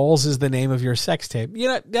Changing Holes is the name of your sex tape.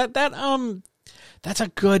 That's a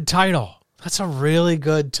good title. That's a really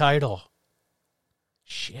good title.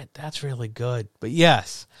 Shit, that's really good. But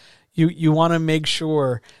yes, you want to make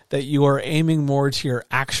sure that you are aiming more to your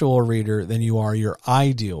actual reader than you are your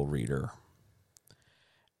ideal reader.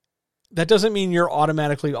 That doesn't mean you're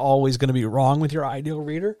automatically always going to be wrong with your ideal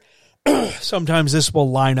reader. Sometimes this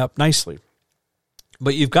will line up nicely.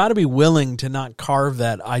 But you've got to be willing to not carve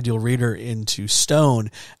that ideal reader into stone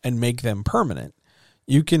and make them permanent.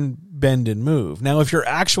 You can bend and move. Now, if your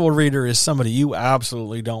actual reader is somebody you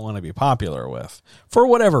absolutely don't want to be popular with, for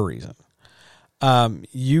whatever reason,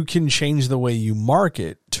 you can change the way you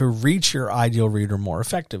market to reach your ideal reader more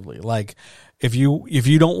effectively. Like if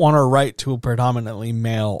you don't want to write to a predominantly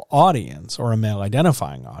male audience or a male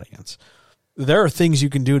identifying audience, there are things you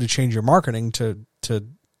can do to change your marketing to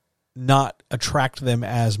not attract them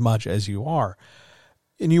as much as you are.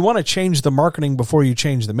 And you want to change the marketing before you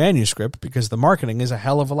change the manuscript, because the marketing is a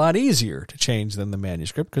hell of a lot easier to change than the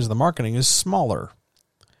manuscript, because the marketing is smaller.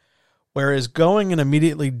 Whereas going and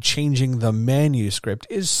immediately changing the manuscript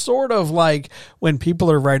is sort of like when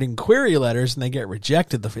people are writing query letters and they get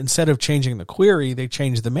rejected. Instead of changing the query, they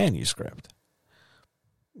change the manuscript.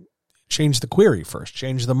 Change the query first,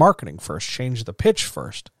 change the marketing first, change the pitch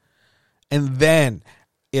first. And then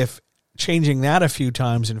if changing that a few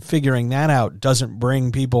times and figuring that out doesn't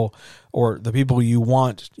bring people, or the people you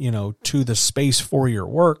want, to the space for your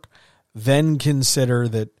work, then consider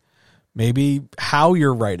that maybe how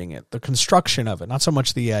you're writing it, the construction of it, not so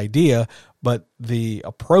much the idea, but the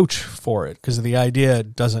approach for it, because the idea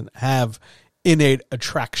doesn't have innate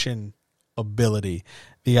attraction ability.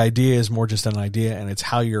 The idea is more just an idea, and it's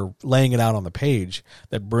how you're laying it out on the page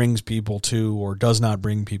that brings people to, or does not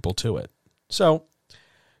bring people to it. So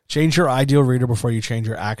change your ideal reader before you change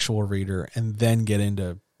your actual reader, and then get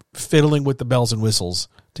into fiddling with the bells and whistles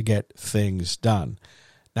to get things done.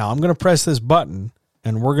 Now I'm going to press this button,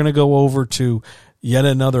 and we're going to go over to yet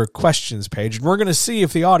another questions page, and we're going to see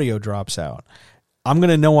if the audio drops out. I'm going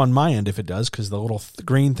to know on my end if it does, because the little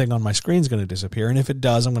green thing on my screen is going to disappear, and if it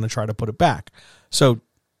does, I'm going to try to put it back. So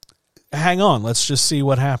hang on, let's just see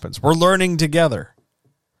what happens. We're learning together.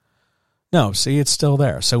 No, see, it's still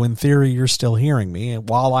there. So in theory, you're still hearing me, and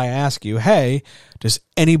while I ask you, hey, does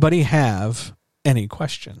anybody have any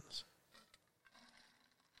questions?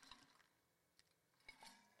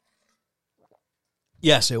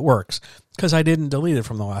 Yes, it works, because I didn't delete it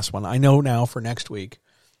from the last one. I know now for next week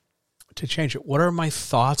to change it. What are my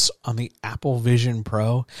thoughts on the Apple Vision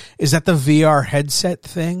Pro? Is that the VR headset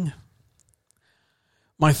thing?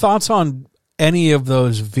 My thoughts on any of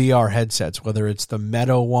those VR headsets, whether it's the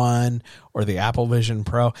Meta one or the Apple Vision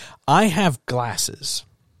Pro, I have glasses.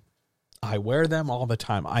 I wear them all the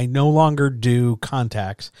time. I no longer do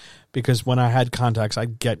contacts, because when I had contacts,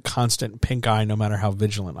 I'd get constant pink eye no matter how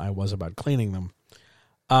vigilant I was about cleaning them.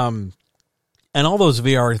 And all those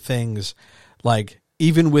VR things, like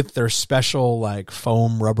even with their special like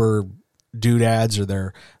foam rubber doodads or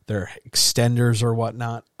their extenders or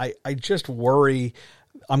whatnot, I just worry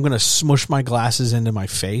I'm going to smush my glasses into my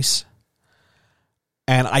face,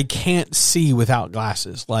 and I can't see without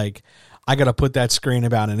glasses. Like I got to put that screen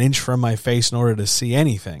about an inch from my face in order to see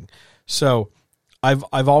anything. So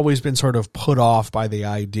I've always been sort of put off by the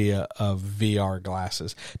idea of VR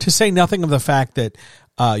glasses, to say nothing of the fact that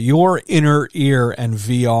your inner ear and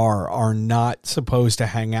VR are not supposed to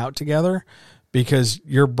hang out together, because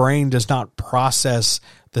your brain does not process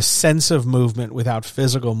the sense of movement without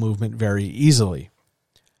physical movement very easily.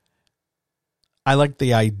 I like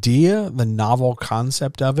the idea, the novel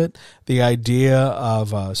concept of it, the idea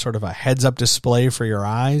of sort of a heads-up display for your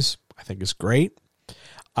eyes, I think is great.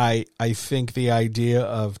 I think the idea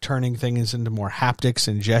of turning things into more haptics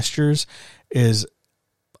and gestures is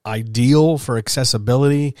ideal for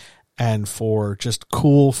accessibility and for just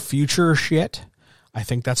cool future shit. I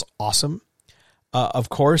think that's awesome. Of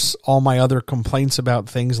course, all my other complaints about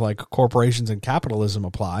things like corporations and capitalism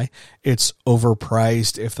apply. It's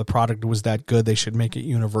overpriced. If the product was that good, they should make it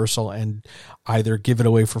universal and either give it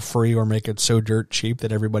away for free or make it so dirt cheap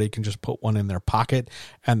that everybody can just put one in their pocket.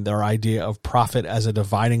 And their idea of profit as a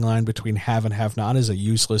dividing line between have and have not is a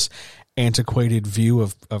useless, antiquated view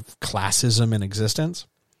of classism in existence.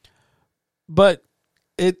 But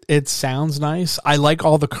it sounds nice. I like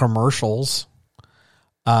all the commercials.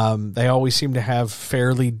 They always seem to have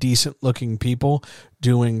fairly decent looking people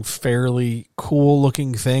doing fairly cool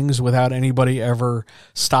looking things without anybody ever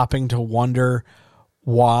stopping to wonder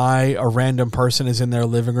why a random person is in their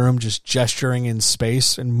living room just gesturing in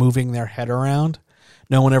space and moving their head around.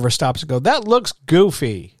 No one ever stops to go, that looks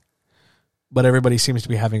goofy. But everybody seems to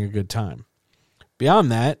be having a good time.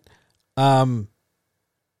 Beyond that,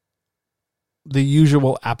 the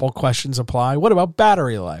usual Apple questions apply. What about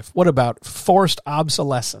battery life? What about forced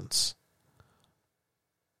obsolescence?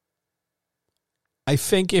 I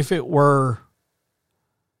think if it were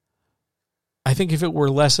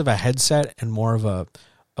less of a headset and more of a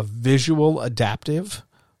visual adaptive,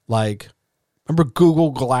 like remember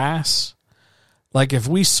Google Glass? Like if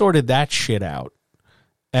we sorted that shit out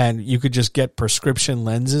and you could just get prescription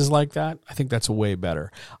lenses like that, I think that's way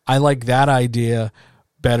better. I like that idea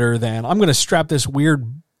better than I'm going to strap this weird,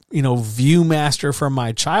 Viewmaster from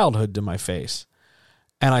my childhood to my face.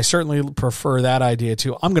 And I certainly prefer that idea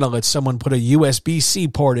too. I'm going to let someone put a USB-C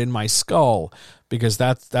port in my skull, because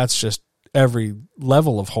that's just every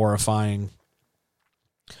level of horrifying.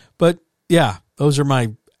 But yeah, those are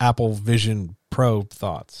my Apple Vision Pro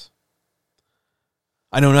thoughts.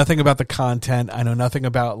 I know nothing about the content. I know nothing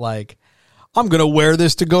about I'm going to wear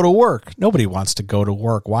this to go to work. Nobody wants to go to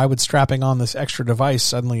work. Why would strapping on this extra device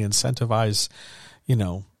suddenly incentivize,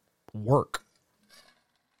 work?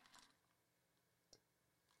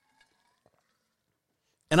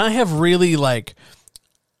 And I have really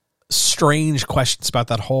strange questions about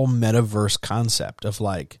that whole metaverse concept of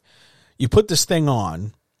you put this thing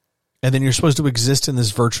on and then you're supposed to exist in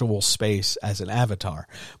this virtual space as an avatar,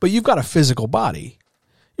 but you've got a physical body.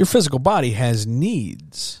 Your physical body has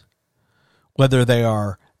needs, whether they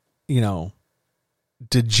are,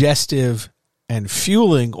 digestive and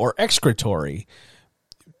fueling or excretory.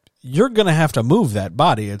 You're going to have to move that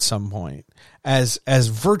body at some point. As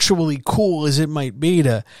virtually cool as it might be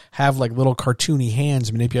to have little cartoony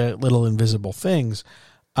hands manipulate little invisible things,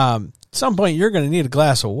 at some point you're going to need a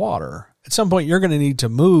glass of water. At some point you're going to need to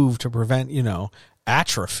move to prevent,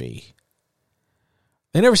 atrophy.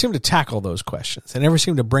 They never seem to tackle those questions. They never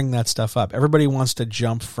seem to bring that stuff up. Everybody wants to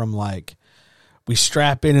jump from we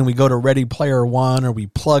strap in and we go to Ready Player One, or we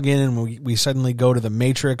plug in and we suddenly go to the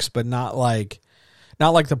Matrix, but not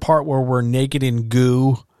the part where we're naked in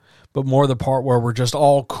goo, but more the part where we're just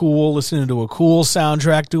all cool, listening to a cool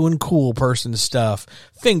soundtrack, doing cool person stuff,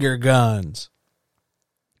 finger guns.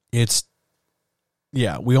 We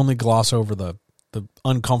only gloss over the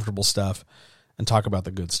uncomfortable stuff and talk about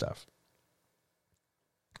the good stuff.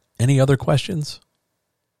 Any other questions?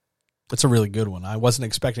 That's a really good one. I wasn't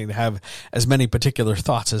expecting to have as many particular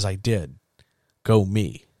thoughts as I did. Go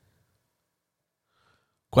me.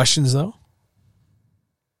 Questions, though?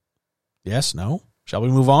 Yes, no? Shall we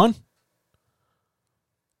move on?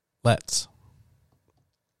 Let's.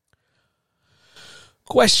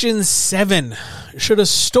 Question 7. Should a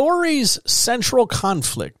story's central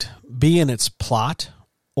conflict be in its plot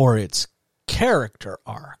or its character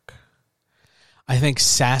arc? I think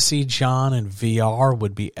Sassy John in VR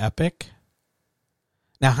would be epic.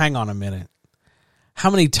 Now, hang on a minute. How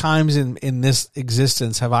many times in this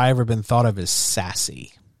existence have I ever been thought of as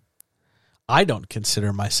sassy? I don't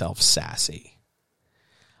consider myself sassy.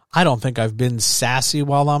 I don't think I've been sassy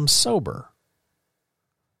while I'm sober.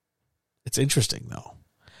 It's interesting, though.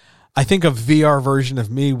 I think a VR version of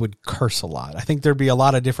me would curse a lot. I think there'd be a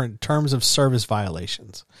lot of different terms of service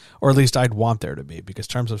violations, or at least I'd want there to be, because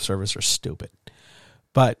terms of service are stupid.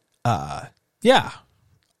 But, yeah,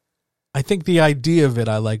 I think the idea of it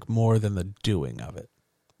I like more than the doing of it.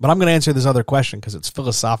 But I'm going to answer this other question because it's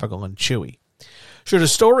philosophical and chewy. Should a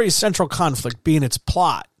story's central conflict be in its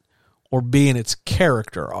plot or be in its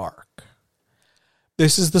character arc?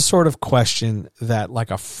 This is the sort of question that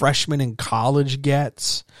a freshman in college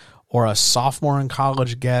gets or a sophomore in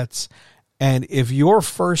college gets. And if your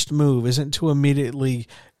first move isn't to immediately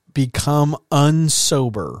become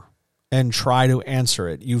unsober and try to answer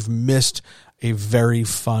it, you've missed a very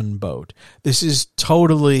fun boat. This is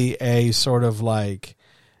totally a sort of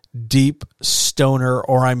deep stoner,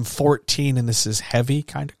 or I'm 14 and this is heavy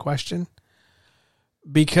kind of question,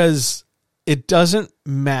 because it doesn't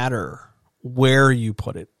matter where you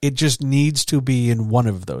put it. It just needs to be in one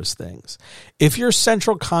of those things. If your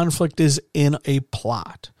central conflict is in a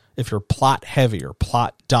plot, if you're plot heavy or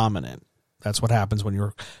plot dominant, that's what happens when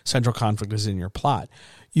your central conflict is in your plot.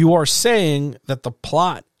 You are saying that the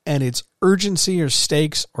plot and its urgency or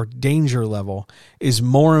stakes or danger level is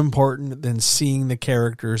more important than seeing the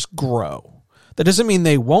characters grow. That doesn't mean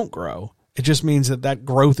they won't grow. It just means that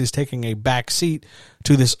growth is taking a backseat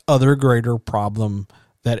to this other greater problem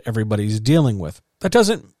that everybody's dealing with. That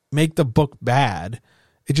doesn't make the book bad.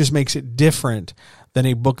 It just makes it different than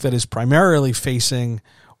a book that is primarily facing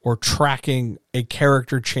or tracking a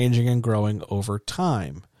character changing and growing over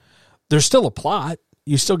time. There's still a plot.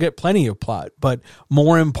 You still get plenty of plot, but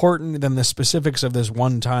more important than the specifics of this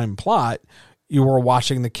one-time plot, you are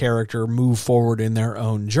watching the character move forward in their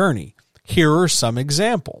own journey. Here are some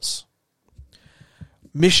examples.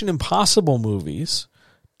 Mission Impossible movies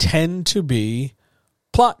tend to be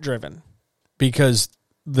plot-driven because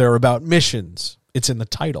they're about missions. It's in the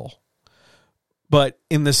title. But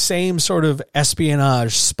in the same sort of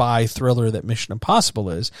espionage spy thriller that Mission Impossible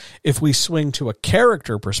is, if we swing to a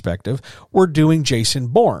character perspective, we're doing Jason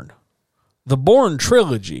Bourne. The Bourne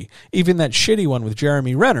trilogy, even that shitty one with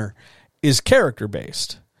Jeremy Renner, is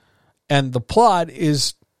character-based. And the plot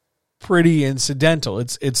is pretty incidental.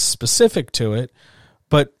 It's specific to it,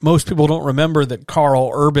 but most people don't remember that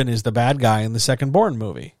Carl Urban is the bad guy in the second Bourne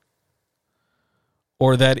movie.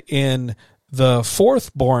 Or that in the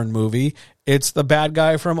fourth Bourne movie, it's the bad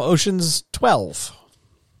guy from Ocean's 12.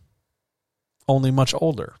 Only much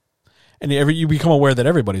older. And you become aware that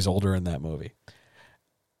everybody's older in that movie.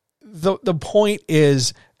 The point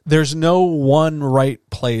is, there's no one right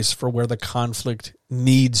place for where the conflict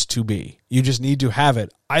needs to be. You just need to have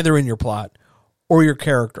it either in your plot or your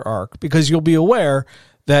character arc, because you'll be aware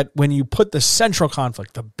that when you put the central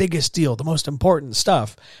conflict, the biggest deal, the most important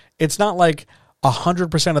stuff, it's not like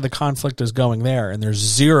 100% of the conflict is going there and there's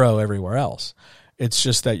zero everywhere else. It's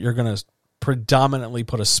just that you're going to predominantly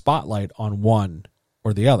put a spotlight on one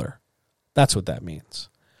or the other. That's what that means.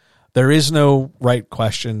 There is no right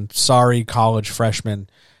question. Sorry, college freshmen.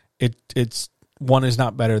 It's one is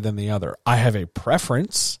not better than the other. I have a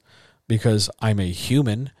preference because I'm a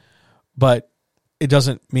human, but it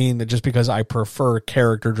doesn't mean that just because I prefer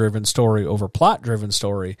character-driven story over plot-driven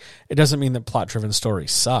story, it doesn't mean that plot-driven story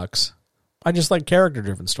sucks. I just like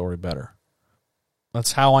character-driven story better.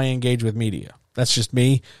 That's how I engage with media. That's just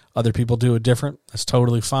me. Other people do it different. That's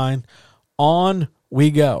totally fine. On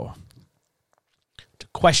we go. To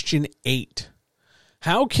question 8.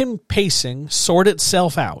 How can pacing sort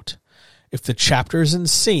itself out if the chapters and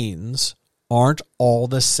scenes aren't all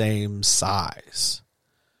the same size?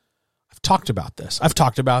 I've talked about this. I've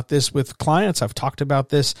talked about this with clients. I've talked about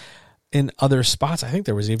this in other spots. I think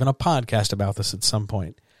there was even a podcast about this at some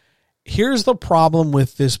point. Here's the problem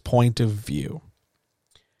with this point of view.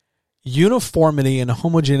 Uniformity and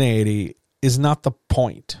homogeneity is not the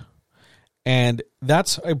point. And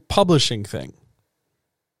that's a publishing thing.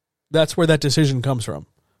 That's where that decision comes from.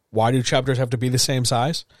 Why do chapters have to be the same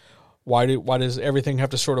size? Why does everything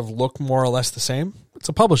have to sort of look more or less the same? It's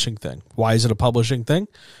a publishing thing. Why is it a publishing thing?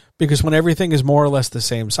 Because when everything is more or less the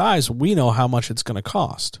same size, we know how much it's going to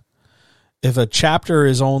cost. If a chapter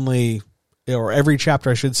is only, or every chapter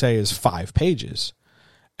I should say, is 5 pages,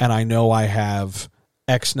 and I know I have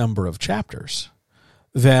X number of chapters,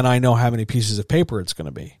 then I know how many pieces of paper it's going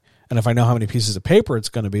to be. And if I know how many pieces of paper it's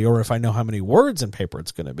going to be, or if I know how many words in paper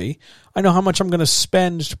it's going to be, I know how much I'm going to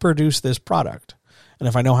spend to produce this product. And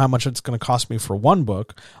if I know how much it's going to cost me for one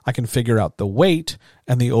book, I can figure out the weight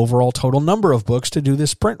and the overall total number of books to do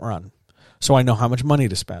this print run. So I know how much money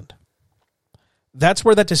to spend. That's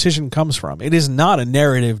where that decision comes from. It is not a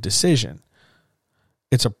narrative decision.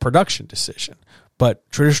 It's a production decision. But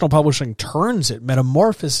traditional publishing turns it,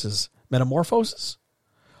 metamorphoses,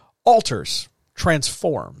 alters,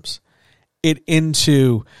 transforms it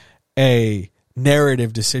into a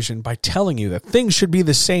narrative decision by telling you that things should be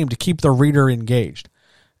the same to keep the reader engaged.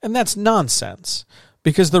 And that's nonsense,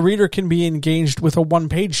 because the reader can be engaged with a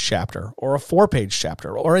 1-page chapter or a 4-page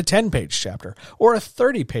chapter or a 10-page chapter or a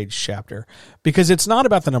 30-page chapter, because it's not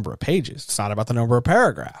about the number of pages. It's not about the number of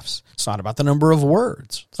paragraphs. It's not about the number of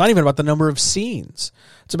words. It's not even about the number of scenes.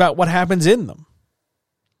 It's about what happens in them.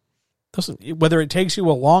 Whether it takes you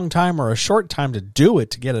a long time or a short time to do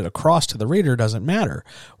it, to get it across to the reader, doesn't matter.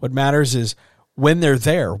 What matters is when they're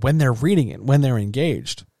there, when they're reading it, when they're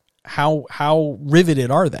engaged, how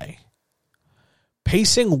riveted are they?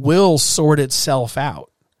 Pacing will sort itself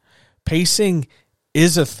out. Pacing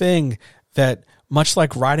is a thing that, much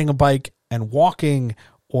like riding a bike and walking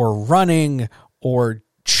or running or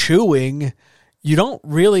chewing, you don't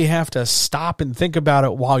really have to stop and think about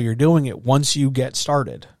it while you're doing it once you get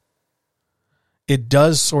started. It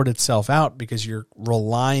does sort itself out because you're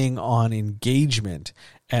relying on engagement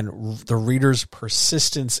and the reader's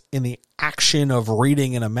persistence in the action of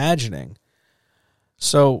reading and imagining.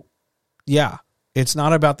 So, yeah, it's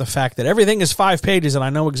not about the fact that everything is 5 pages and I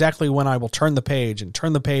know exactly when I will turn the page and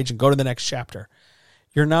go to the next chapter.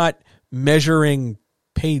 You're not measuring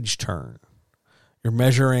page turn. You're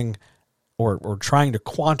measuring or trying to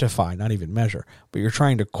quantify, not even measure, but you're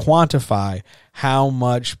trying to quantify how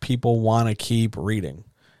much people want to keep reading.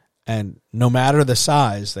 And no matter the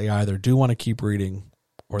size, they either do want to keep reading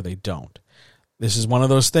or they don't. This is one of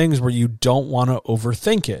those things where you don't want to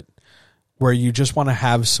overthink it, where you just want to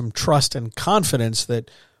have some trust and confidence that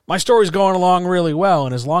my story's going along really well,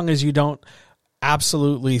 and as long as you don't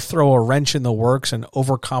absolutely throw a wrench in the works and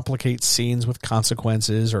overcomplicate scenes with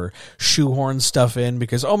consequences or shoehorn stuff in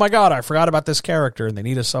because, oh my God, I forgot about this character and they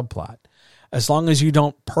need a subplot. As long as you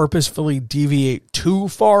don't purposefully deviate too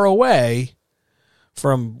far away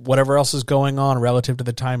from whatever else is going on relative to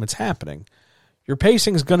the time it's happening, your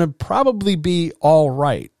pacing is going to probably be all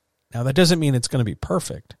right. Now, that doesn't mean it's going to be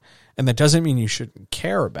perfect, and that doesn't mean you shouldn't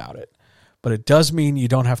care about it, but it does mean you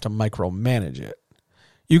don't have to micromanage it.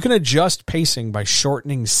 You can adjust pacing by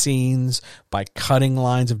shortening scenes, by cutting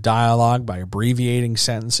lines of dialogue, by abbreviating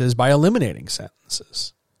sentences, by eliminating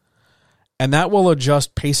sentences. And that will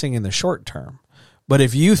adjust pacing in the short term. But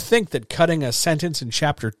if you think that cutting a sentence in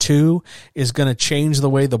chapter 2 is going to change the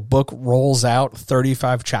way the book rolls out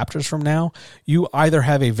 35 chapters from now, you either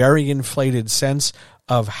have a very inflated sense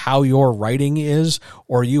of how your writing is,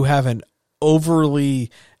 or you have an overly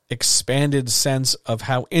expanded sense of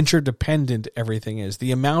how interdependent everything is.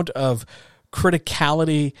 The amount of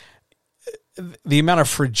criticality, the amount of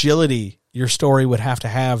fragility your story would have to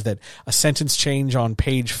have, that a sentence change on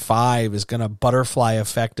page 5 is going to butterfly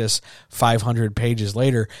affect us 500 pages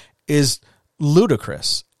later, is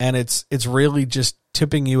ludicrous. And it's really just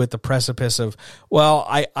tipping you at the precipice of, well,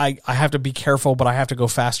 I have to be careful, but I have to go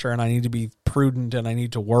faster, and I need to be prudent, and I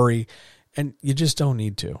need to worry. And you just don't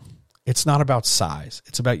need to. It's not about size.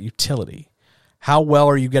 It's about utility. How well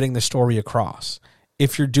are you getting the story across?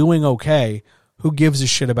 If you're doing okay, who gives a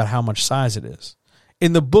shit about how much size it is?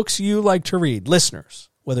 In the books you like to read, listeners,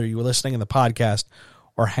 whether you were listening in the podcast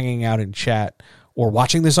or hanging out in chat or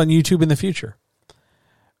watching this on YouTube in the future,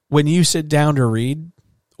 when you sit down to read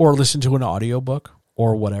or listen to an audiobook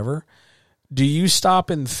or whatever, do you stop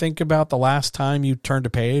and think about the last time you turned a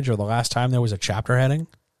page or the last time there was a chapter heading?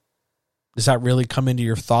 Does that really come into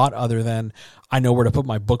your thought other than, I know where to put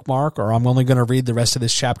my bookmark, or I'm only going to read the rest of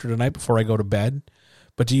this chapter tonight before I go to bed?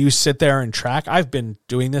 But do you sit there and track? I've been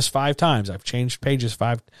doing this 5 times. I've changed pages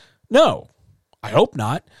 5. No, I hope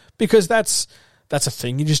not, because that's a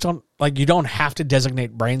thing. You just don't, like, you don't have to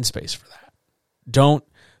designate brain space for that.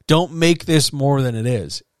 Don't make this more than it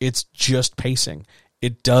is. It's just pacing.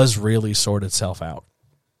 It does really sort itself out.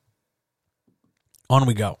 On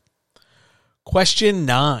we go. Question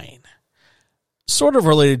 9. Sort of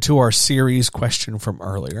related to our series question from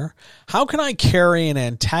earlier. How can I carry an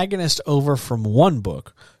antagonist over from one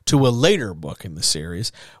book to a later book in the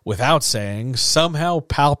series without saying, somehow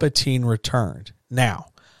Palpatine returned? Now,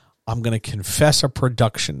 I'm going to confess a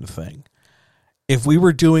production thing. If we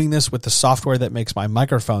were doing this with the software that makes my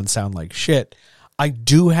microphone sound like shit, I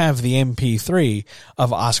do have the MP3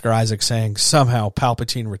 of Oscar Isaac saying, somehow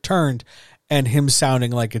Palpatine returned, and him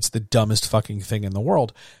sounding like it's the dumbest fucking thing in the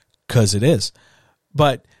world, because it is.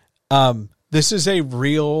 But this is a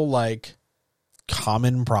real, like,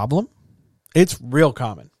 common problem. It's real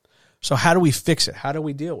common. So how do we fix it? How do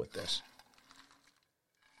we deal with this?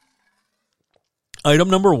 Item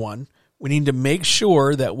number 1, we need to make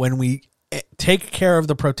sure that when we take care of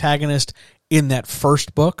the protagonist in that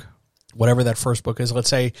first book, whatever that first book is, let's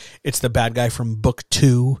say it's the bad guy from book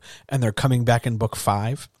 2 and they're coming back in book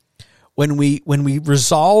 5. When we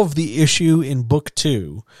resolve the issue in book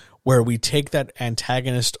 2, where we take that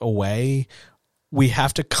antagonist away, we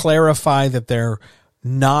have to clarify that they're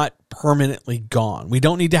not permanently gone. We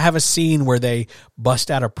don't need to have a scene where they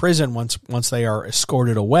bust out of prison once they are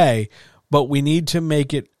escorted away, but we need to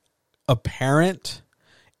make it apparent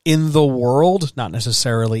in the world, not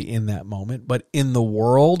necessarily in that moment, but in the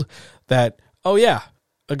world that, oh yeah,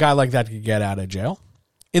 a guy like that could get out of jail.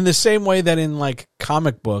 In the same way that in, like,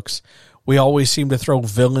 comic books, we always seem to throw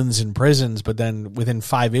villains in prisons, but then within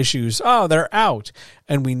 5 issues, oh, they're out.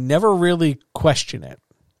 And we never really question it.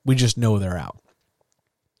 We just know they're out.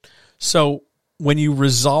 So when you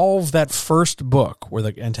resolve that first book where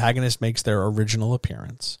the antagonist makes their original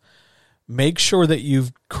appearance, make sure that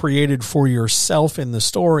you've created for yourself in the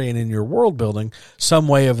story and in your world building some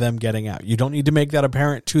way of them getting out. You don't need to make that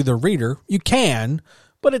apparent to the reader. You can,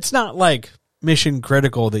 but it's not like mission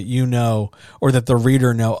critical that you know, or that the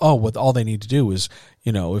reader know, oh, what all they need to do is,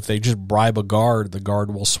 you know, if they just bribe a guard, the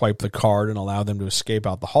guard will swipe the card and allow them to escape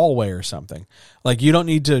out the hallway or something. Like, you don't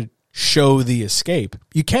need to show the escape.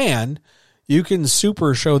 You can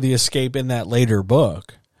super show the escape in that later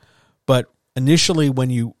book. But initially,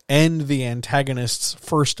 when you end the antagonist's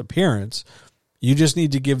first appearance, you just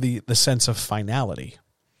need to give the sense of finality.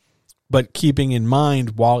 But keeping in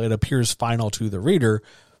mind, while it appears final to the reader,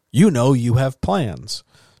 you know you have plans,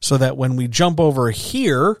 so that when we jump over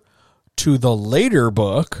here to the later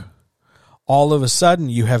book, all of a sudden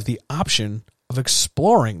you have the option of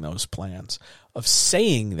exploring those plans, of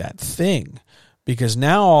saying that thing, because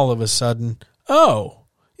now all of a sudden, oh,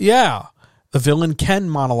 yeah, the villain can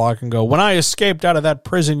monologue and go, when I escaped out of that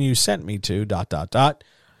prison you sent me to, ...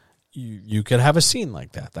 You could have a scene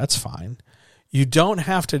like that. That's fine. You don't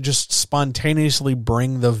have to just spontaneously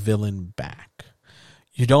bring the villain back.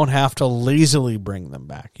 You don't have to lazily bring them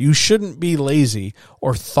back. You shouldn't be lazy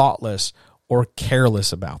or thoughtless or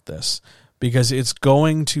careless about this, because it's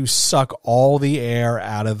going to suck all the air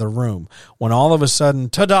out of the room. When all of a sudden,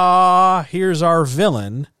 ta-da, here's our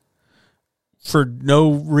villain, for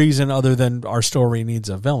no reason other than our story needs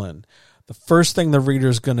a villain, the first thing the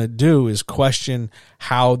reader's going to do is question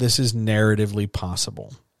how this is narratively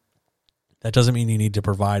possible. That doesn't mean you need to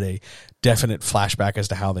provide a definite flashback as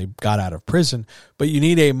to how they got out of prison, but you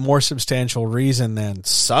need a more substantial reason than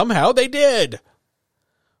somehow they did,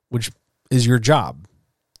 which is your job.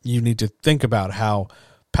 You need to think about how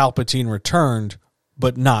Palpatine returned,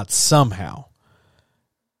 but not somehow.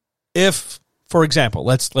 If, for example,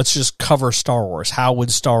 let's just cover Star Wars. How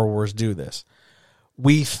would Star Wars do this?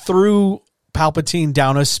 We threw Palpatine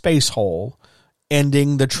down a space hole,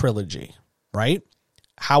 ending the trilogy, right?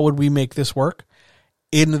 How would we make this work?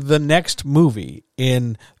 In the next movie,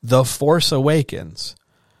 in The Force Awakens,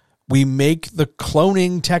 we make the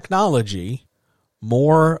cloning technology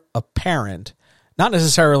more apparent, not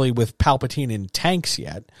necessarily with Palpatine in tanks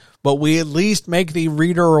yet, but we at least make the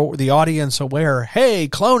reader or the audience aware, hey,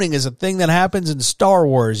 cloning is a thing that happens in Star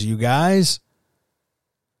Wars, you guys.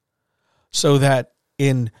 So that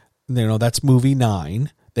that's movie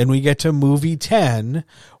 9. Then we get to movie 10.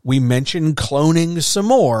 We mention cloning some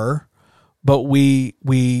more, but we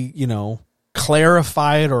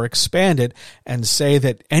clarify it or expand it and say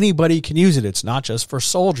that anybody can use it. It's not just for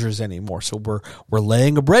soldiers anymore. So we're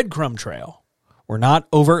laying a breadcrumb trail. We're not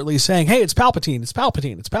overtly saying, hey, it's Palpatine, it's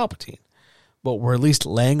Palpatine, it's Palpatine. But we're at least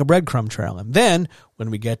laying a breadcrumb trail. And then when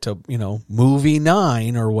we get to, movie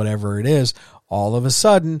 9 or whatever it is, all of a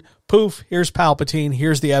sudden, poof, here's Palpatine.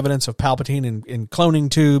 Here's the evidence of Palpatine in cloning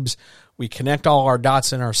tubes. We connect all our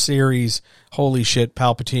dots in our series. Holy shit,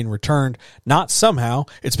 Palpatine returned. Not somehow.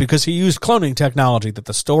 It's because he used cloning technology that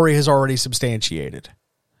the story has already substantiated.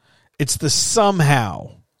 It's the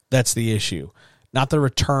somehow that's the issue, not the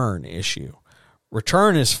return issue.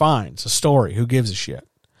 Return is fine. It's a story. Who gives a shit?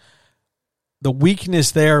 The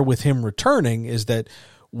weakness there with him returning is that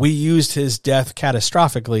we used his death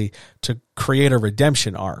catastrophically to create a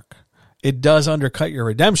redemption arc. It does undercut your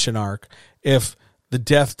redemption arc if the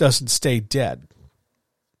death doesn't stay dead.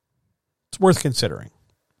 It's worth considering,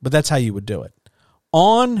 but that's how you would do it.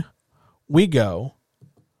 On we go.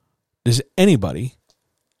 Does anybody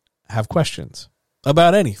have questions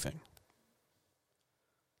about anything?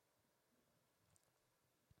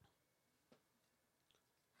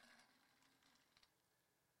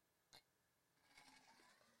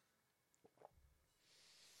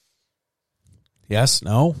 Yes,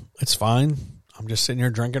 no, it's fine. I'm just sitting here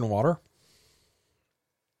drinking water.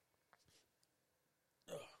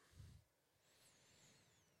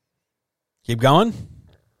 Keep going?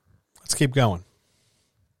 Let's keep going.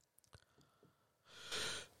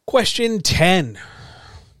 Question 10.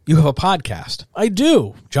 You have a podcast. I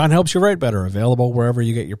do. John Helps You Write Better, available wherever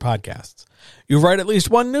you get your podcasts. You write at least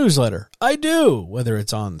one newsletter. I do, whether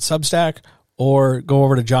it's on Substack or go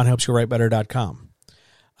over to johnhelpsyourwritebetter.com.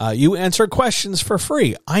 You answer questions for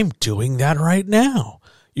free. I'm doing that right now.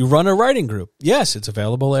 You run a writing group. Yes, it's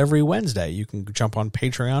available every Wednesday. You can jump on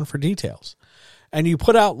Patreon for details. And you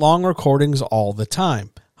put out long recordings all the time.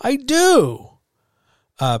 I do,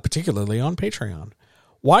 particularly on Patreon.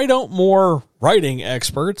 Why don't more writing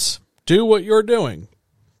experts do what you're doing?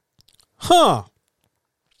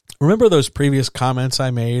 Remember those previous comments I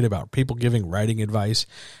made about people giving writing advice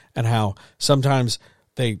and how sometimes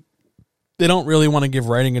they don't really want to give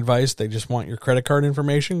writing advice. They just want your credit card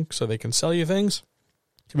information so they can sell you things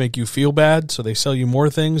to make you feel bad. So they sell you more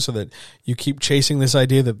things so that you keep chasing this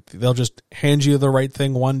idea that they'll just hand you the right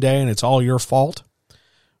thing one day and it's all your fault.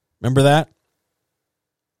 Remember that?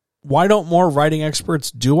 Why don't more writing experts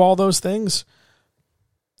do all those things?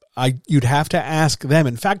 You'd have to ask them.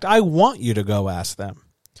 In fact, I want you to go ask them.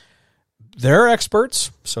 They're experts,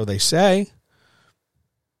 so they say.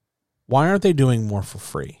 Why aren't they doing more for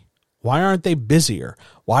free? Why aren't they busier?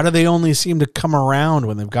 Why do they only seem to come around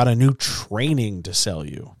when they've got a new training to sell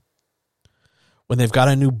you? When they've got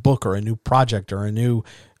a new book or a new project or a new,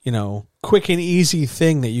 quick and easy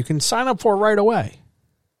thing that you can sign up for right away?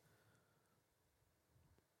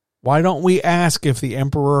 Why don't we ask if the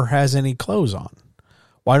emperor has any clothes on?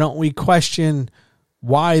 Why don't we question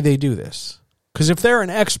why they do this? Because if they're an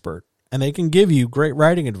expert and they can give you great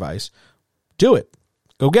writing advice, do it.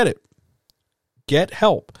 Go get it. Get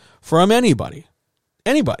help from anybody.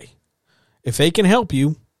 Anybody. If they can help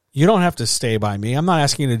you, you don't have to stay by me. I'm not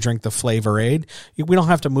asking you to drink the Flavor Aid. We don't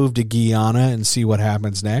have to move to Guyana and see what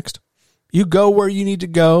happens next. You go where you need to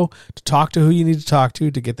go to talk to who you need to talk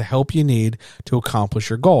to get the help you need to accomplish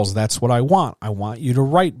your goals. That's what I want. I want you to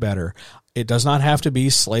write better. It does not have to be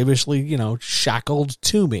slavishly, shackled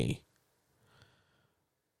to me.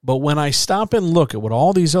 But when I stop and look at what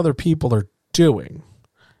all these other people are doing,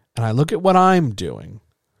 and I look at what I'm doing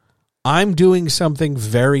something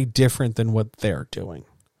very different than what they're doing.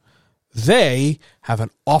 They have an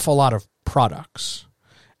awful lot of products,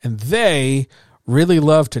 and they really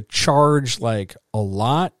love to charge like a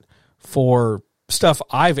lot for stuff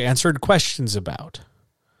I've answered questions about.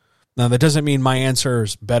 Now, that doesn't mean my answer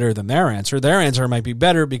is better than their answer. Their answer might be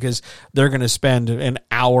better because they're going to spend an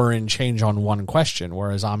hour and change on one question,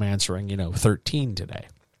 whereas I'm answering, 13 today.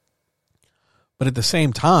 But at the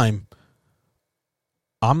same time,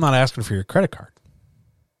 I'm not asking for your credit card.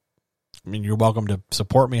 I mean, you're welcome to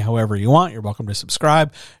support me however you want. You're welcome to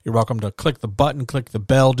subscribe. You're welcome to click the button, click the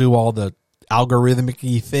bell, do all the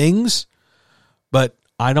algorithmic-y things. But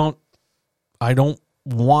I don't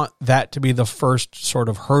want that to be the first sort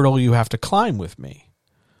of hurdle you have to climb with me.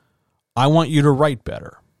 I want you to write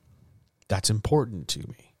better. That's important to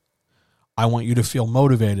me. I want you to feel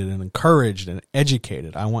motivated and encouraged and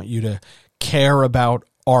educated. I want you to care about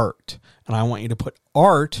art. And I want you to put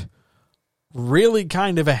art really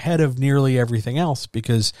kind of ahead of nearly everything else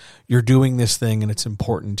because you're doing this thing and it's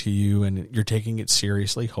important to you and you're taking it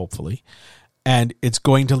seriously, hopefully. And it's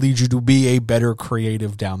going to lead you to be a better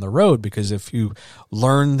creative down the road because if you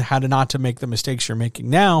learn how to not to make the mistakes you're making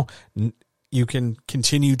now, you can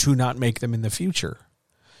continue to not make them in the future.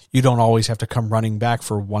 You don't always have to come running back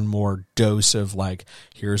for one more dose of like,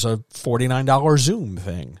 here's a $49 Zoom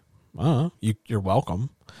thing. You're welcome.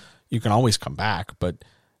 You can always come back, but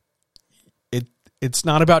it's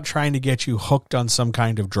not about trying to get you hooked on some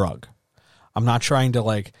kind of drug. I'm not trying to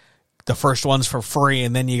like the first one's for free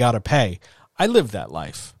and then you got to pay. I lived that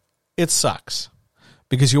life. It sucks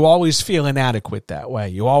because you always feel inadequate that way.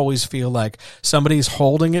 You always feel like somebody's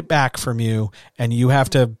holding it back from you and you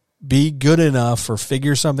have to be good enough or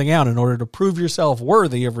figure something out in order to prove yourself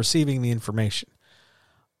worthy of receiving the information.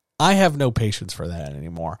 I have no patience for that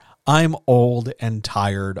anymore. I'm old and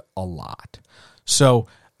tired a lot. So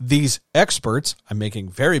these experts, I'm making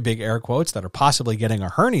very big air quotes that are possibly getting a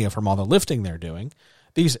hernia from all the lifting they're doing.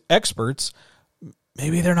 These experts,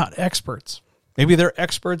 maybe they're not experts. Maybe they're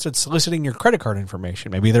experts at soliciting your credit card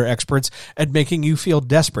information. Maybe they're experts at making you feel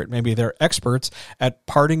desperate. Maybe they're experts at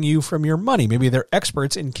parting you from your money. Maybe they're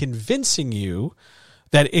experts in convincing you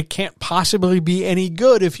that it can't possibly be any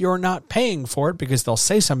good if you're not paying for it because they'll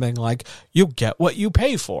say something like, you get what you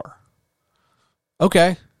pay for.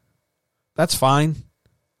 Okay, that's fine.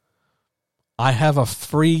 I have a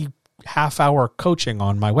free half-hour coaching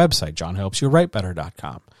on my website,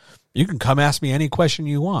 johnhelpsyourwritebetter.com. You can come ask me any question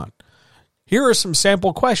you want. Here are some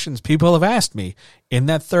sample questions people have asked me in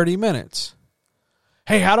that 30 minutes.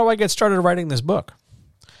 Hey, how do I get started writing this book?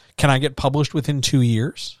 Can I get published within 2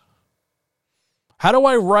 years? How do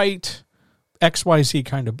I write XYZ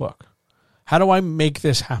kind of book? How do I make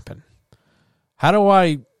this happen?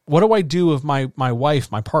 What do I do if my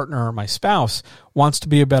wife, my partner, or my spouse wants to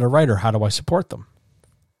be a better writer? How do I support them?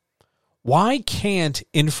 Why can't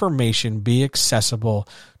information be accessible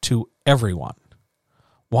to everyone?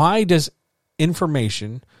 Why does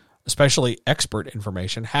information, especially expert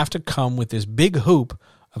information, have to come with this big hoop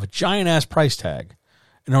of a giant-ass price tag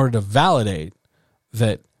in order to validate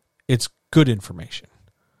that it's good information?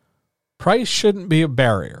 Price shouldn't be a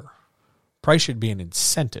barrier. Price should be an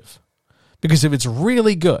incentive. Because if it's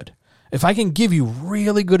really good, if I can give you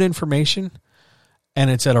really good information and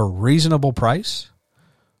it's at a reasonable price,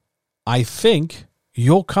 I think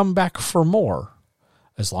you'll come back for more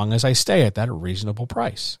as long as I stay at that reasonable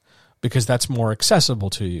price because that's more accessible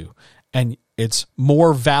to you and it's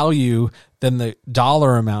more value than the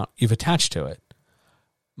dollar amount you've attached to it.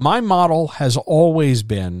 My model has always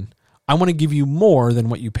been, I want to give you more than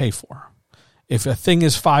what you pay for. If a thing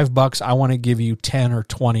is $5, I want to give you $10 or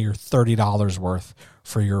 $20 or $30 worth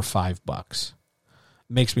for your $5. It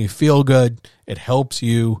makes me feel good. It helps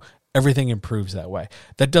you. Everything improves that way.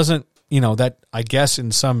 That doesn't, that I guess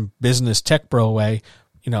in some business tech bro way,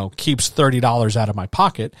 keeps $30 out of my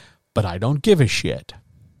pocket, but I don't give a shit.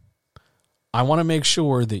 I want to make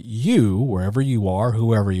sure that you, wherever you are,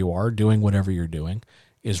 whoever you are, doing whatever you're doing,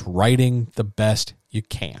 is writing the best you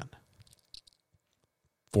can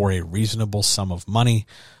for a reasonable sum of money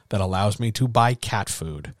that allows me to buy cat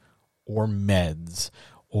food or meds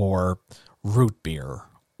or root beer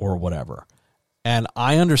or whatever. And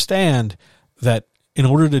I understand that in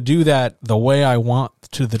order to do that the way I want,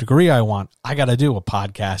 to the degree I want, I got to do a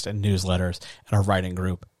podcast and newsletters and a writing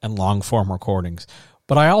group and long form recordings.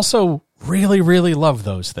 But I also really, really love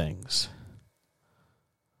those things.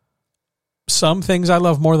 Some things I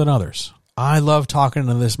love more than others. I love talking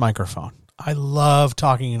into this microphone. I love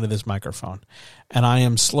talking into this microphone. And I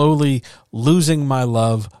am slowly losing my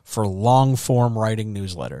love for long form writing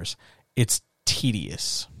newsletters. It's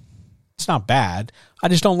tedious. It's not bad. I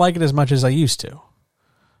just don't like it as much as I used to.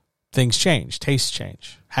 Things change, tastes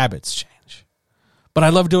change, habits change. But I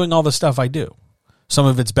love doing all the stuff I do. Some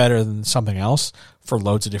of it's better than something else for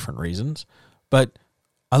loads of different reasons, but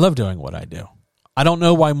I love doing what I do. I don't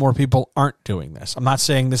know why more people aren't doing this. I'm not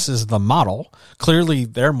saying this is the model. Clearly,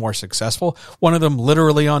 they're more successful. One of them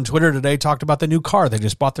literally on Twitter today talked about the new car they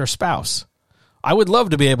just bought their spouse. I would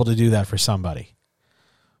love to be able to do that for somebody.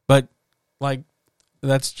 But,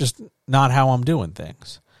 That's just not how I'm doing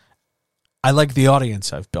things. I like the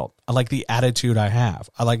audience I've built. I like the attitude I have.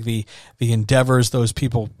 I like the endeavors those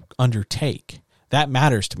people undertake. That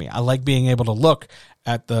matters to me. I like being able to look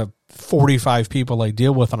at the 45 people I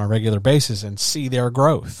deal with on a regular basis and see their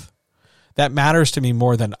growth. That matters to me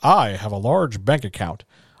more than I have a large bank account.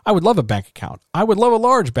 I would love a bank account. I would love a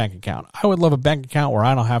large bank account. I would love a bank account where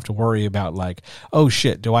I don't have to worry about like, oh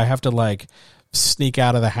shit, do I have to like sneak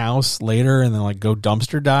out of the house later and then like go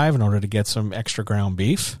dumpster dive in order to get some extra ground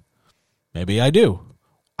beef? Maybe I do.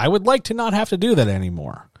 I would like to not have to do that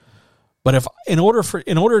anymore. But if in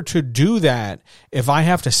order to do that, if I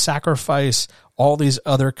have to sacrifice all these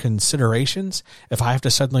other considerations, if I have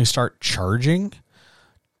to suddenly start charging,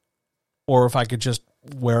 or if I could just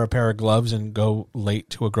wear a pair of gloves and go late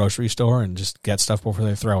to a grocery store and just get stuff before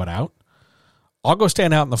they throw it out, I'll go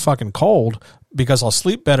stand out in the fucking cold because I'll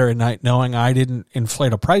sleep better at night knowing I didn't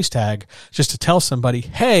inflate a price tag just to tell somebody,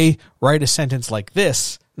 hey, write a sentence like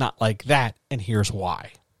this, not like that, and here's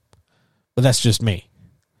why. But that's just me.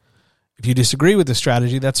 If you disagree with the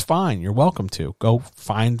strategy, that's fine. You're welcome to. Go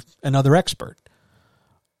find another expert.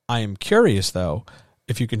 I am curious, though,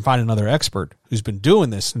 if you can find another expert who's been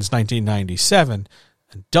doing this since 1997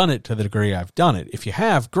 and done it to the degree I've done it. If you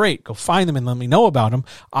have, great. Go find them and let me know about them.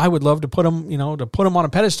 I would love to put them, on a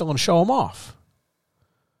pedestal and show them off.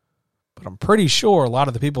 But I'm pretty sure a lot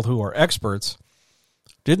of the people who are experts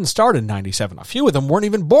didn't start in 97. A few of them weren't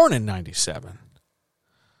even born in 97.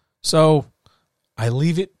 So I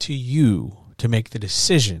leave it to you to make the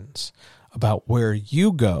decisions about where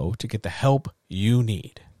you go to get the help you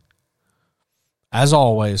need. As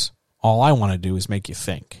always, all I want to do is make you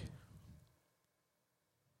think.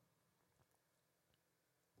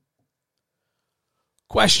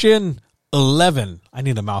 Question 11. I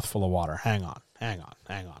need a mouthful of water. Hang on.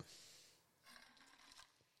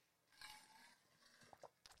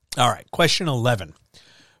 All right, question 11.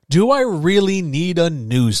 Do I really need a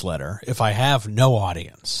newsletter if I have no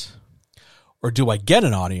audience? Or do I get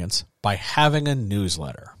an audience by having a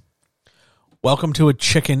newsletter? Welcome to a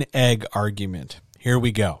chicken-egg argument. Here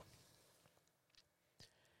we go.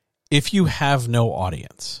 If you have no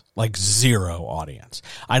audience, like zero audience,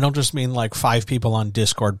 I don't just mean like 5 people on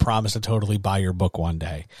Discord promise to totally buy your book one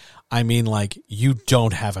day. I mean like you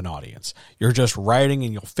don't have an audience. You're just writing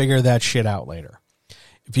and you'll figure that shit out later.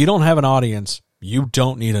 If you don't have an audience, you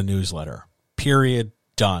don't need a newsletter. Period.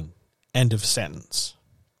 Done. End of sentence.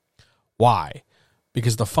 Why?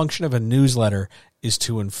 Because the function of a newsletter is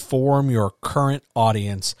to inform your current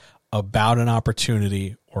audience about an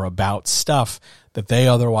opportunity or about stuff that they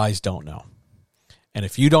otherwise don't know. And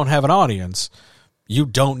if you don't have an audience, you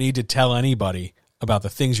don't need to tell anybody about the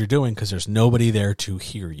things you're doing because there's nobody there to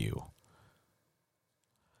hear you.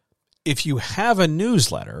 If you have a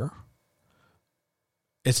newsletter,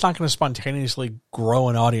 it's not going to spontaneously grow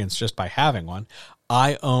an audience just by having one.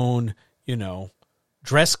 I own,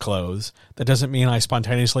 dress clothes. That doesn't mean I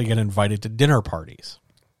spontaneously get invited to dinner parties.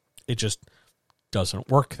 It just doesn't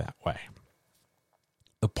work that way.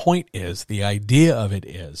 The point is, the idea of it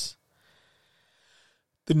is,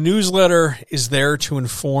 the newsletter is there to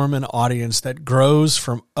inform an audience that grows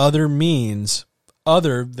from other means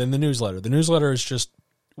other than the newsletter. The newsletter is just,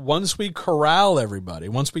 once we corral everybody,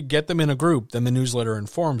 once we get them in a group, then the newsletter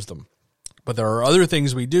informs them. But there are other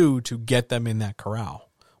things we do to get them in that corral.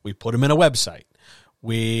 We put them in a website.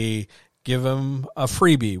 We give them a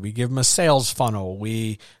freebie. We give them a sales funnel.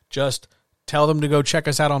 We just tell them to go check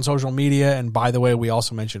us out on social media. And by the way, we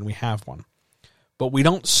also mentioned we have one. But we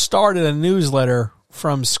don't start a newsletter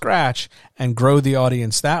from scratch and grow the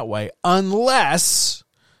audience that way unless,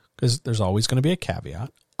 because there's always going to be a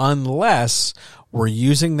caveat, unless we're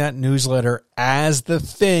using that newsletter as the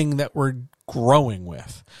thing that we're growing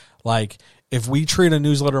with. Like if we treat a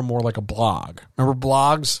newsletter more like a blog. Remember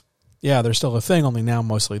blogs? Yeah, they're still a thing, only now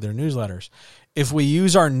mostly they're newsletters. If we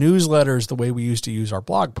use our newsletters the way we used to use our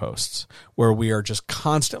blog posts, where we are just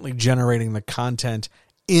constantly generating the content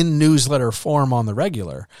in newsletter form on the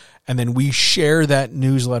regular, and then we share that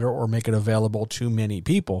newsletter or make it available to many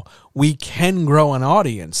people, we can grow an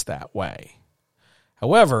audience that way.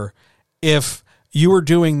 However, if you are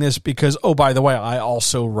doing this because, oh, by the way, I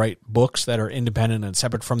also write books that are independent and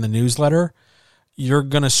separate from the newsletter, you're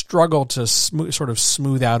going to struggle to sort of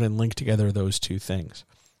smooth out and link together those two things.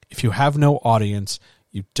 If you have no audience,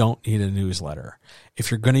 you don't need a newsletter.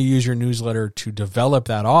 If you're going to use your newsletter to develop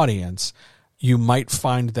that audience, you might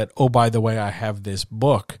find that, oh, by the way, I have this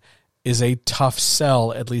book is a tough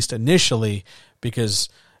sell, at least initially, because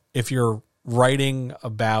if you're writing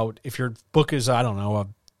about, if your book is, I don't know, a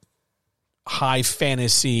high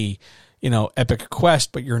fantasy, epic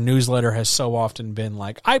quest, but your newsletter has so often been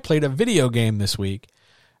like, I played a video game this week,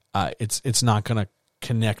 it's not going to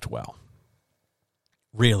connect well.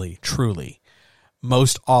 Really, truly.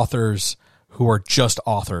 Most authors who are just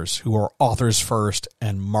authors, who are authors first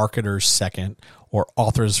and marketers second, or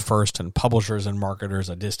authors first and publishers and marketers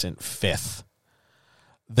a distant fifth.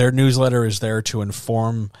 Their newsletter is there to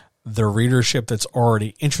inform the readership that's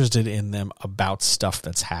already interested in them about stuff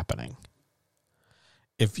that's happening.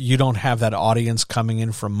 If you don't have that audience coming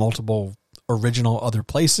in from multiple original other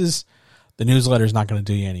places, the newsletter is not going to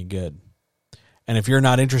do you any good. And if you're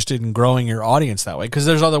not interested in growing your audience that way, because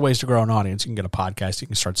there's other ways to grow an audience. You can get a podcast, you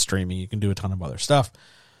can start streaming, you can do a ton of other stuff.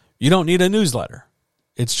 You don't need a newsletter.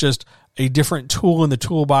 It's just a different tool in the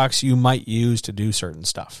toolbox you might use to do certain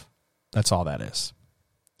stuff. That's all that is.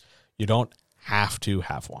 You don't have to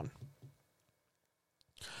have one.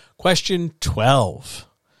 Question 12.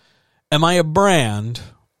 Am I a brand,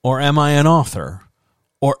 or am I an author,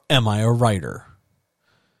 or am I a writer?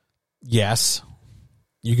 Yes,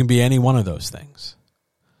 you can be any one of those things.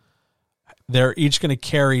 They're each going to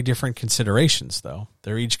carry different considerations, though.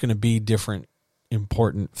 They're each going to be different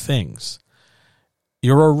important things.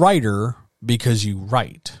 You're a writer because you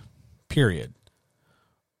write, period.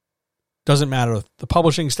 Doesn't matter the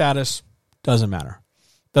publishing status, doesn't matter.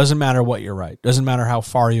 Doesn't matter what you write. Doesn't matter how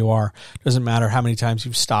far you are. Doesn't matter how many times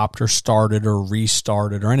you've stopped or started or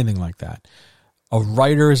restarted or anything like that. A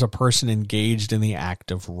writer is a person engaged in the act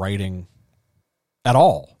of writing at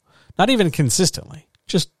all. Not even consistently.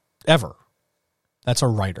 Just ever. That's a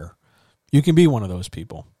writer. You can be one of those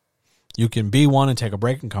people. You can be one and take a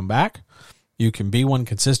break and come back. You can be one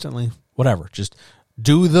consistently. Whatever. Just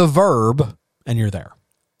do the verb and you're there.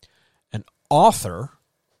 An author,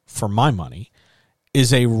 for my money,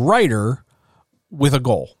 is a writer with a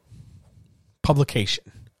goal.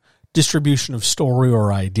 Publication. Distribution of story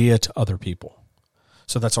or idea to other people.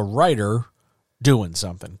 So that's a writer doing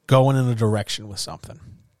something, going in a direction with something.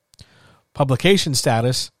 Publication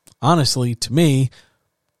status, honestly, to me,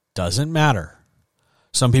 doesn't matter.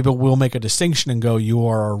 Some people will make a distinction and go, you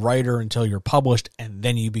are a writer until you're published and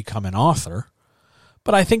then you become an author.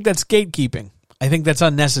 But I think that's gatekeeping. I think that's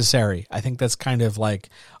unnecessary. I think that's kind of like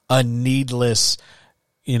a needless,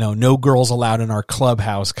 no girls allowed in our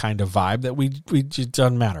clubhouse kind of vibe that we just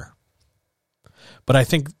doesn't matter. But I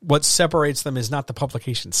think what separates them is not the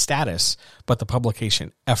publication status, but the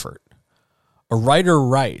publication effort. A writer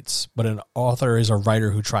writes, but an author is a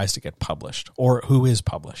writer who tries to get published or who is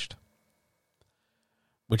published.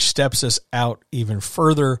 Which steps us out even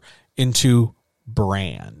further into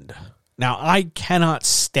brand. Now, I cannot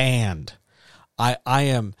stand. I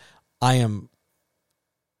am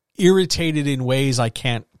irritated in ways I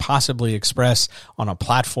can't possibly express on a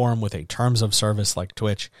platform with a terms of service like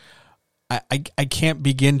Twitch. I can't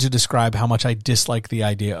begin to describe how much I dislike the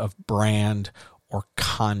idea of brand or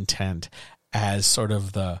content as sort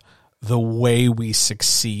of the way we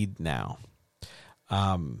succeed now.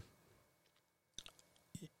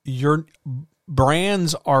 Your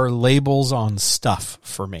brands are labels on stuff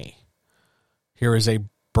for me. Here is a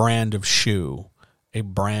brand of shoe, a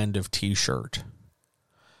brand of t-shirt.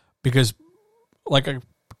 Because like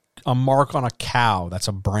a mark on a cow, that's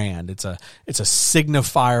a brand. It's a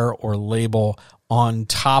signifier or label on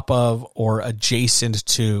top of or adjacent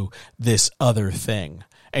to this other thing.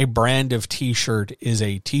 A brand of t-shirt is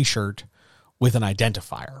a t-shirt with an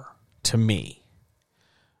identifier to me.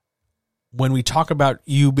 When we talk about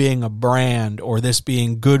you being a brand or this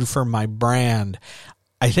being good for my brand,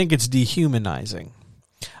 I think it's dehumanizing.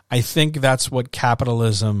 I think that's what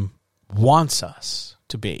capitalism wants us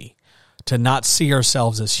to be. To not see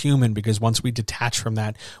ourselves as human, because once we detach from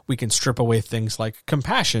that, we can strip away things like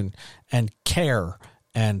compassion and care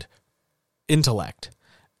and intellect.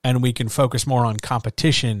 And we can focus more on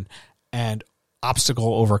competition and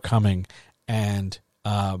obstacle overcoming and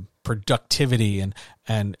productivity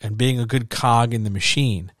and being a good cog in the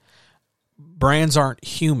machine. Brands aren't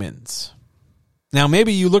humans. Now,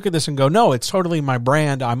 maybe you look at this and go, no, it's totally my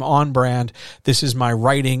brand. I'm on brand. This is my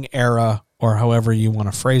writing era, or however you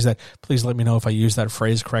want to phrase that. Please let me know if I use that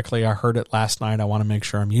phrase correctly. I heard it last night. I want to make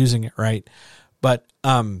sure I'm using it right. But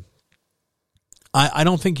I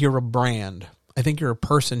don't think you're a brand. I think you're a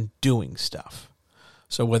person doing stuff.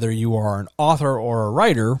 So whether you are an author or a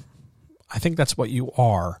writer, I think that's what you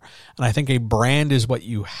are. And I think a brand is what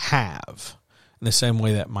you have. In the same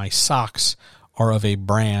way that my socks are of a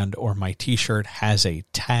brand or my t-shirt has a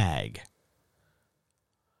tag.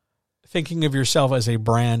 Thinking of yourself as a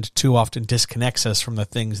brand too often disconnects us from the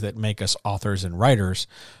things that make us authors and writers,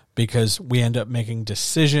 because we end up making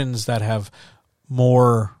decisions that have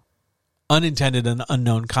more unintended and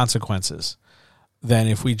unknown consequences than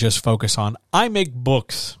if we just focus on, I make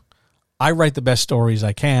books, I write the best stories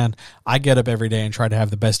I can, I get up every day and try to have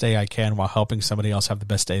the best day I can while helping somebody else have the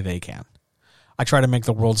best day they can. I try to make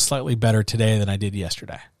the world slightly better today than I did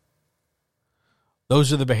yesterday.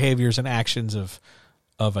 Those are the behaviors and actions of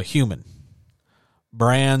a human.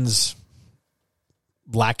 Brands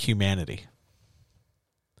lack humanity.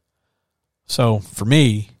 So for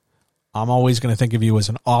me, I'm always going to think of you as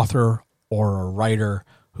an author or a writer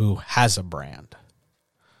who has a brand.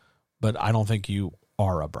 But I don't think you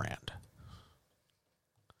are a brand.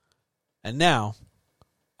 And now,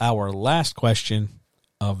 our last question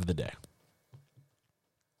of the day.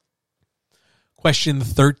 Question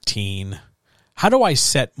 13. How do I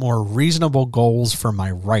set more reasonable goals for my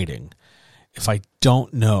writing if I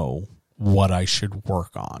don't know what I should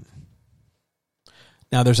work on?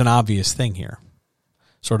 Now, there's an obvious thing here,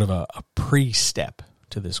 sort of a pre-step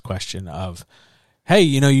to this question of, hey,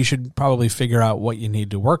 you should probably figure out what you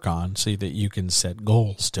need to work on so that you can set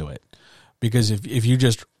goals to it. Because if you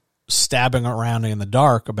just stabbing around in the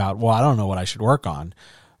dark about, well, I don't know what I should work on,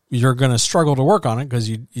 you're going to struggle to work on it because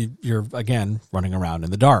you're, again, running around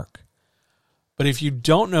in the dark. But if you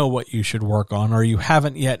don't know what you should work on, or you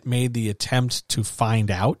haven't yet made the attempt to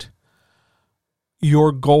find out,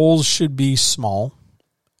 your goals should be small,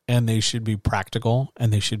 and they should be practical,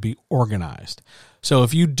 and they should be organized. So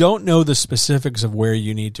if you don't know the specifics of where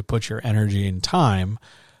you need to put your energy and time,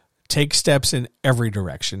 take steps in every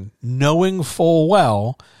direction, knowing full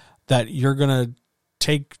well that you're going to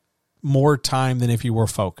take more time than if you were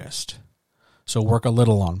focused. So work a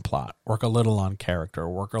little on plot, work a little on character,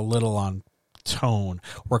 work a little on tone,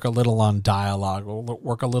 work a little on dialogue,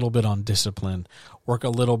 work a little bit on discipline, work a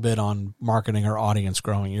little bit on marketing or audience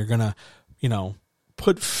growing. You're going to,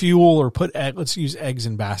 put fuel or let's use eggs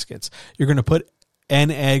in baskets. You're going to put an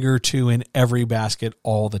egg or two in every basket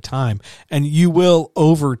all the time. And you will,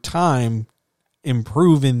 over time,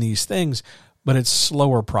 improve in these things, but it's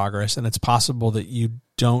slower progress, and it's possible that you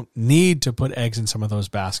don't need to put eggs in some of those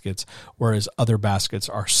baskets, whereas other baskets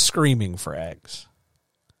are screaming for eggs.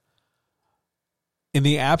 In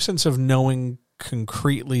the absence of knowing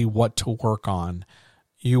concretely what to work on,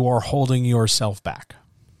 you are holding yourself back,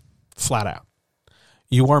 flat out.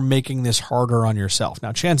 You are making this harder on yourself.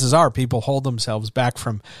 Now, chances are people hold themselves back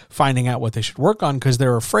from finding out what they should work on because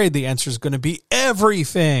they're afraid the answer is going to be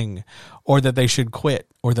everything, or that they should quit,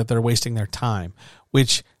 or that they're wasting their time,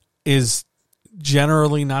 which is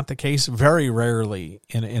generally not the case. Very rarely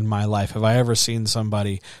in my life have I ever seen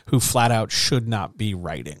somebody who flat out should not be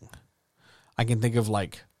writing. I can think of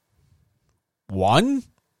like one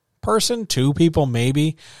person, two people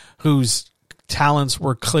maybe, whose talents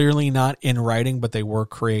were clearly not in writing, but they were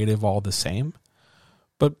creative all the same.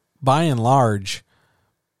 But by and large,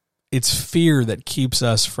 it's fear that keeps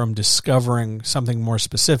us from discovering something more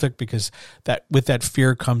specific, because that with that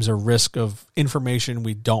fear comes a risk of information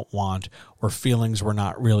we don't want or feelings we're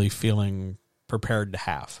not really feeling prepared to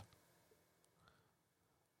have.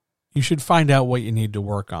 You should find out what you need to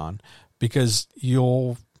work on, because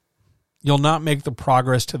you'll not make the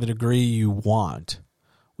progress to the degree you want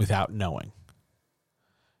without knowing.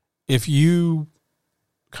 If you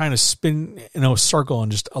kind of spin in a circle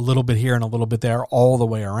and just a little bit here and a little bit there all the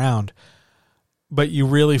way around, but you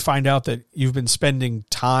really find out that you've been spending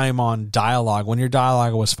time on dialogue when your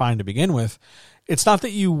dialogue was fine to begin with, it's not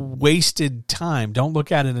that you wasted time. Don't look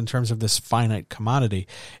at it in terms of this finite commodity.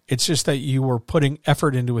 It's just that you were putting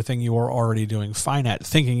effort into a thing you were already doing fine at,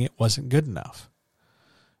 thinking it wasn't good enough.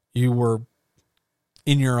 You were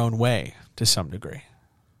in your own way to some degree.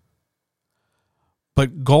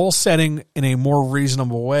 But goal setting in a more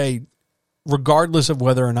reasonable way, regardless of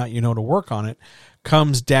whether or not you know to work on it,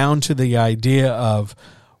 comes down to the idea of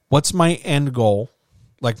what's my end goal,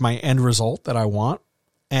 like my end result that I want,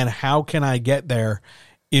 and how can I get there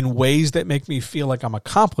in ways that make me feel like I'm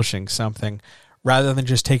accomplishing something, rather than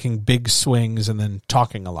just taking big swings and then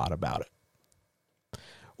talking a lot about it.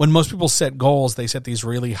 When most people set goals, they set these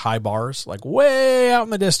really high bars, like way out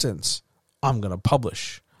in the distance. I'm going to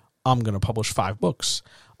publish 5 books.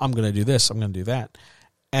 I'm going to do this. I'm going to do that.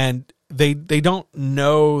 And they don't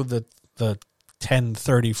know the 10,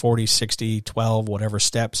 30, 40, 60, 12, whatever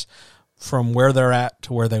steps from where they're at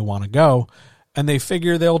to where they want to go. And they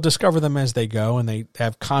figure they'll discover them as they go. And they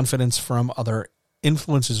have confidence from other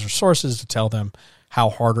influences or sources to tell them how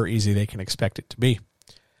hard or easy they can expect it to be.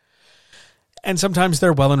 And sometimes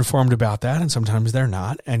they're well informed about that, and sometimes they're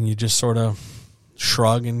not. And you just sort of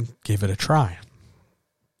shrug and give it a try.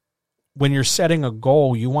 when you're setting a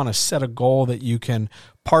goal, you want to set a goal that you can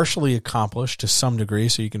partially accomplish to some degree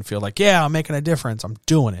so you can feel like, yeah, I'm making a difference, I'm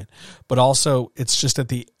doing it. But also, it's just at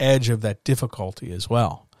the edge of that difficulty as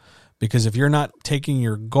well. Because if you're not taking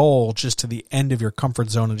your goal just to the end of your comfort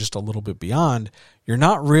zone and just a little bit beyond, you're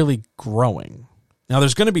not really growing. Now,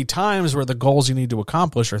 there's going to be times where the goals you need to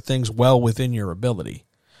accomplish are things well within your ability.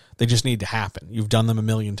 They just need to happen. You've done them a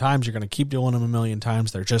million times. You're going to keep doing them a million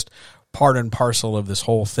times. They're just part and parcel of this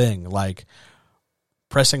whole thing, like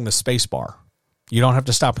pressing the space bar. You don't have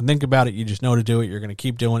to stop and think about it. You just know to do it. You're going to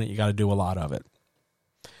keep doing it. You got to do a lot of it.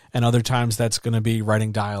 And other times that's going to be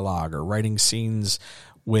writing dialogue or writing scenes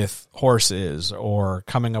with horses or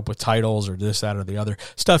coming up with titles or this, that, or the other.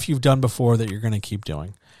 Stuff you've done before that you're going to keep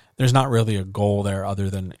doing. There's not really a goal there other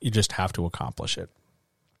than you just have to accomplish it.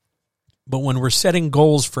 But when we're setting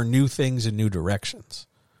goals for new things and new directions,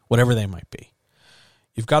 whatever they might be,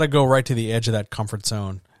 you've got to go right to the edge of that comfort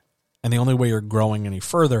zone. And the only way you're growing any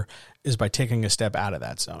further is by taking a step out of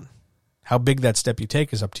that zone. How big that step you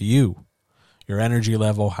take is up to you. Your energy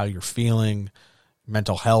level, how you're feeling,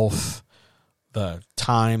 mental health, the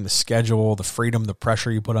time, the schedule, the freedom, the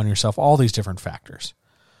pressure you put on yourself, all these different factors.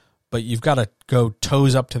 But you've got to go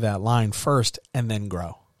toes up to that line first and then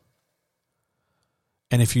grow.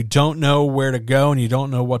 And if you don't know where to go and you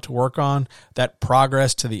don't know what to work on, that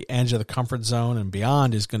progress to the edge of the comfort zone and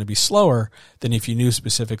beyond is going to be slower than if you knew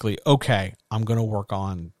specifically, okay, I'm going to work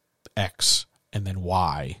on X and then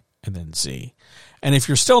Y and then Z. And if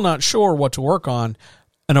you're still not sure what to work on,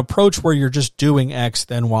 an approach where you're just doing X,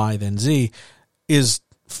 then Y, then Z is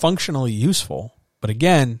functionally useful. But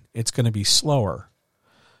again, it's going to be slower.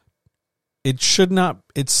 It's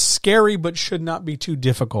scary, but should not be too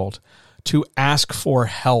difficult to ask for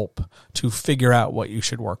help to figure out what you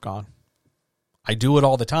should work on. I do it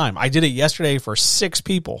all the time. I did it yesterday for 6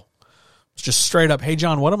 people. It's just straight up, hey,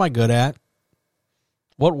 John, what am I good at?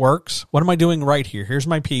 What works? What am I doing right here? Here's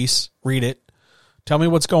my piece. Read it. Tell me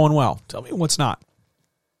what's going well. Tell me what's not.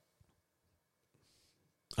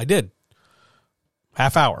 I did.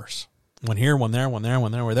 Half hours. One here, one there, one there,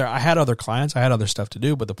 one there, one there. I had other clients. I had other stuff to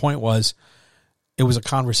do. But the point was, it was a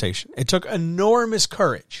conversation. It took enormous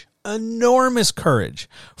courage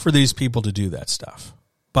for these people to do that stuff.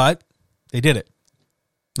 But they did it.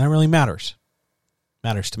 That really matters.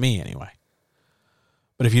 Matters to me anyway.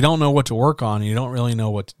 But if you don't know what to work on and you don't really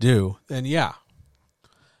know what to do, then yeah,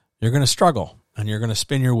 you're going to struggle and you're going to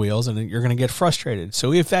spin your wheels and you're going to get frustrated.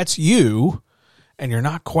 So if that's you and you're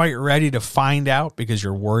not quite ready to find out because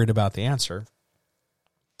you're worried about the answer,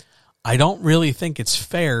 I don't really think it's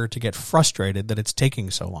fair to get frustrated that it's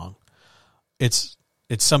taking so long. It's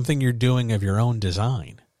something you're doing of your own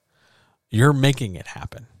design. You're making it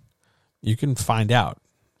happen. You can find out.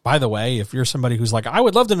 By the way, if you're somebody who's like, I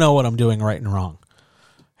would love to know what I'm doing right and wrong,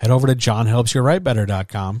 head over to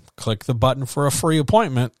johnhelpsyouwritebetter.com, click the button for a free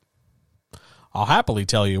appointment. I'll happily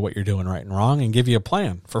tell you what you're doing right and wrong and give you a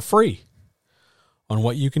plan for free on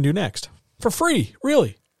what you can do next. For free,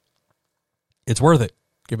 really. It's worth it.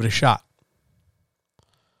 Give it a shot.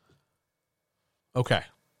 Okay.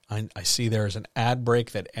 I see there's an ad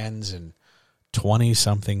break that ends in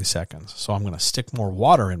 20-something seconds. So I'm going to stick more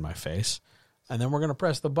water in my face, and then we're going to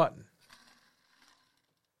press the button.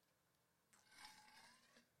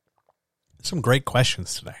 Some great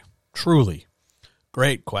questions today. Truly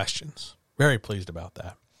great questions. Very pleased about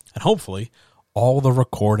that. And hopefully all the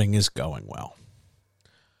recording is going well.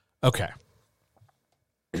 Okay.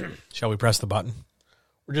 Shall we press the button?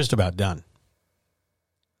 We're just about done.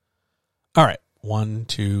 All right. 1,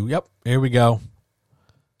 2, yep, here we go.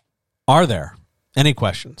 Are there any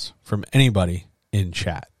questions from anybody in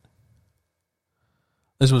chat?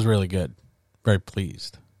 This was really good. Very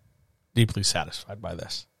pleased. Deeply satisfied by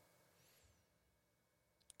this.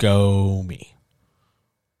 Go me.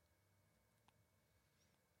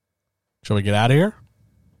 Shall we get out of here?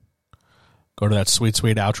 Go to that sweet,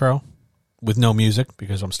 sweet outro with no music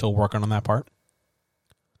because I'm still working on that part.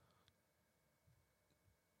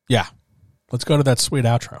 Yeah. Let's go to that sweet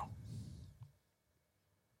outro.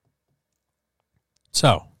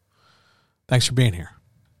 So, thanks for being here.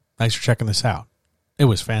 Thanks for checking this out. It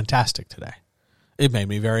was fantastic today. It made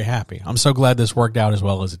me very happy. I'm so glad this worked out as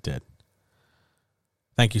well as it did.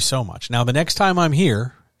 Thank you so much. Now, the next time I'm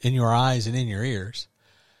here, in your eyes and in your ears,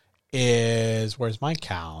 is, where's my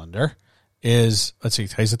calendar? Let's see,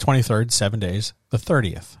 today's the 23rd, 7 days, the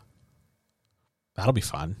 30th. That'll be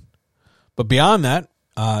fun. But beyond that,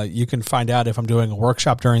 you can find out if I'm doing a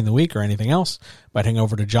workshop during the week or anything else by heading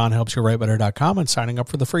over to johnhelpsyouwritebetter.com and signing up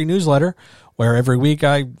for the free newsletter where every week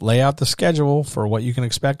I lay out the schedule for what you can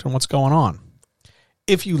expect and what's going on.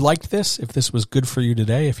 if you liked this, if this was good for you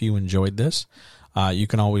today, if you enjoyed this, you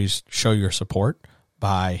can always show your support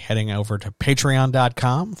by heading over to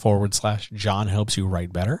patreon.com/John Helps You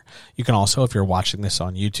Write Better. You can also, if you're watching this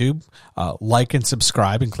on YouTube, like and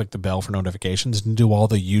subscribe and click the bell for notifications and do all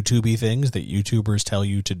the YouTube-y things that YouTubers tell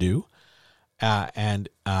you to do. And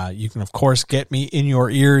you can, of course, get me in your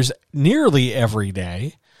ears nearly every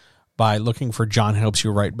day by looking for John Helps You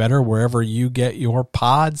Write Better wherever you get your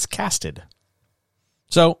pods casted.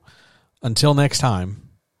 So, until next time,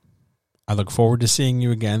 I look forward to seeing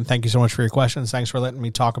you again. Thank you so much for your questions. Thanks for letting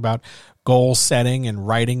me talk about goal setting and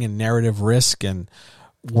writing and narrative risk and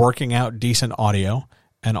working out decent audio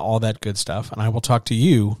and all that good stuff. And I will talk to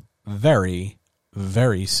you very,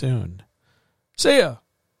 very soon. See ya.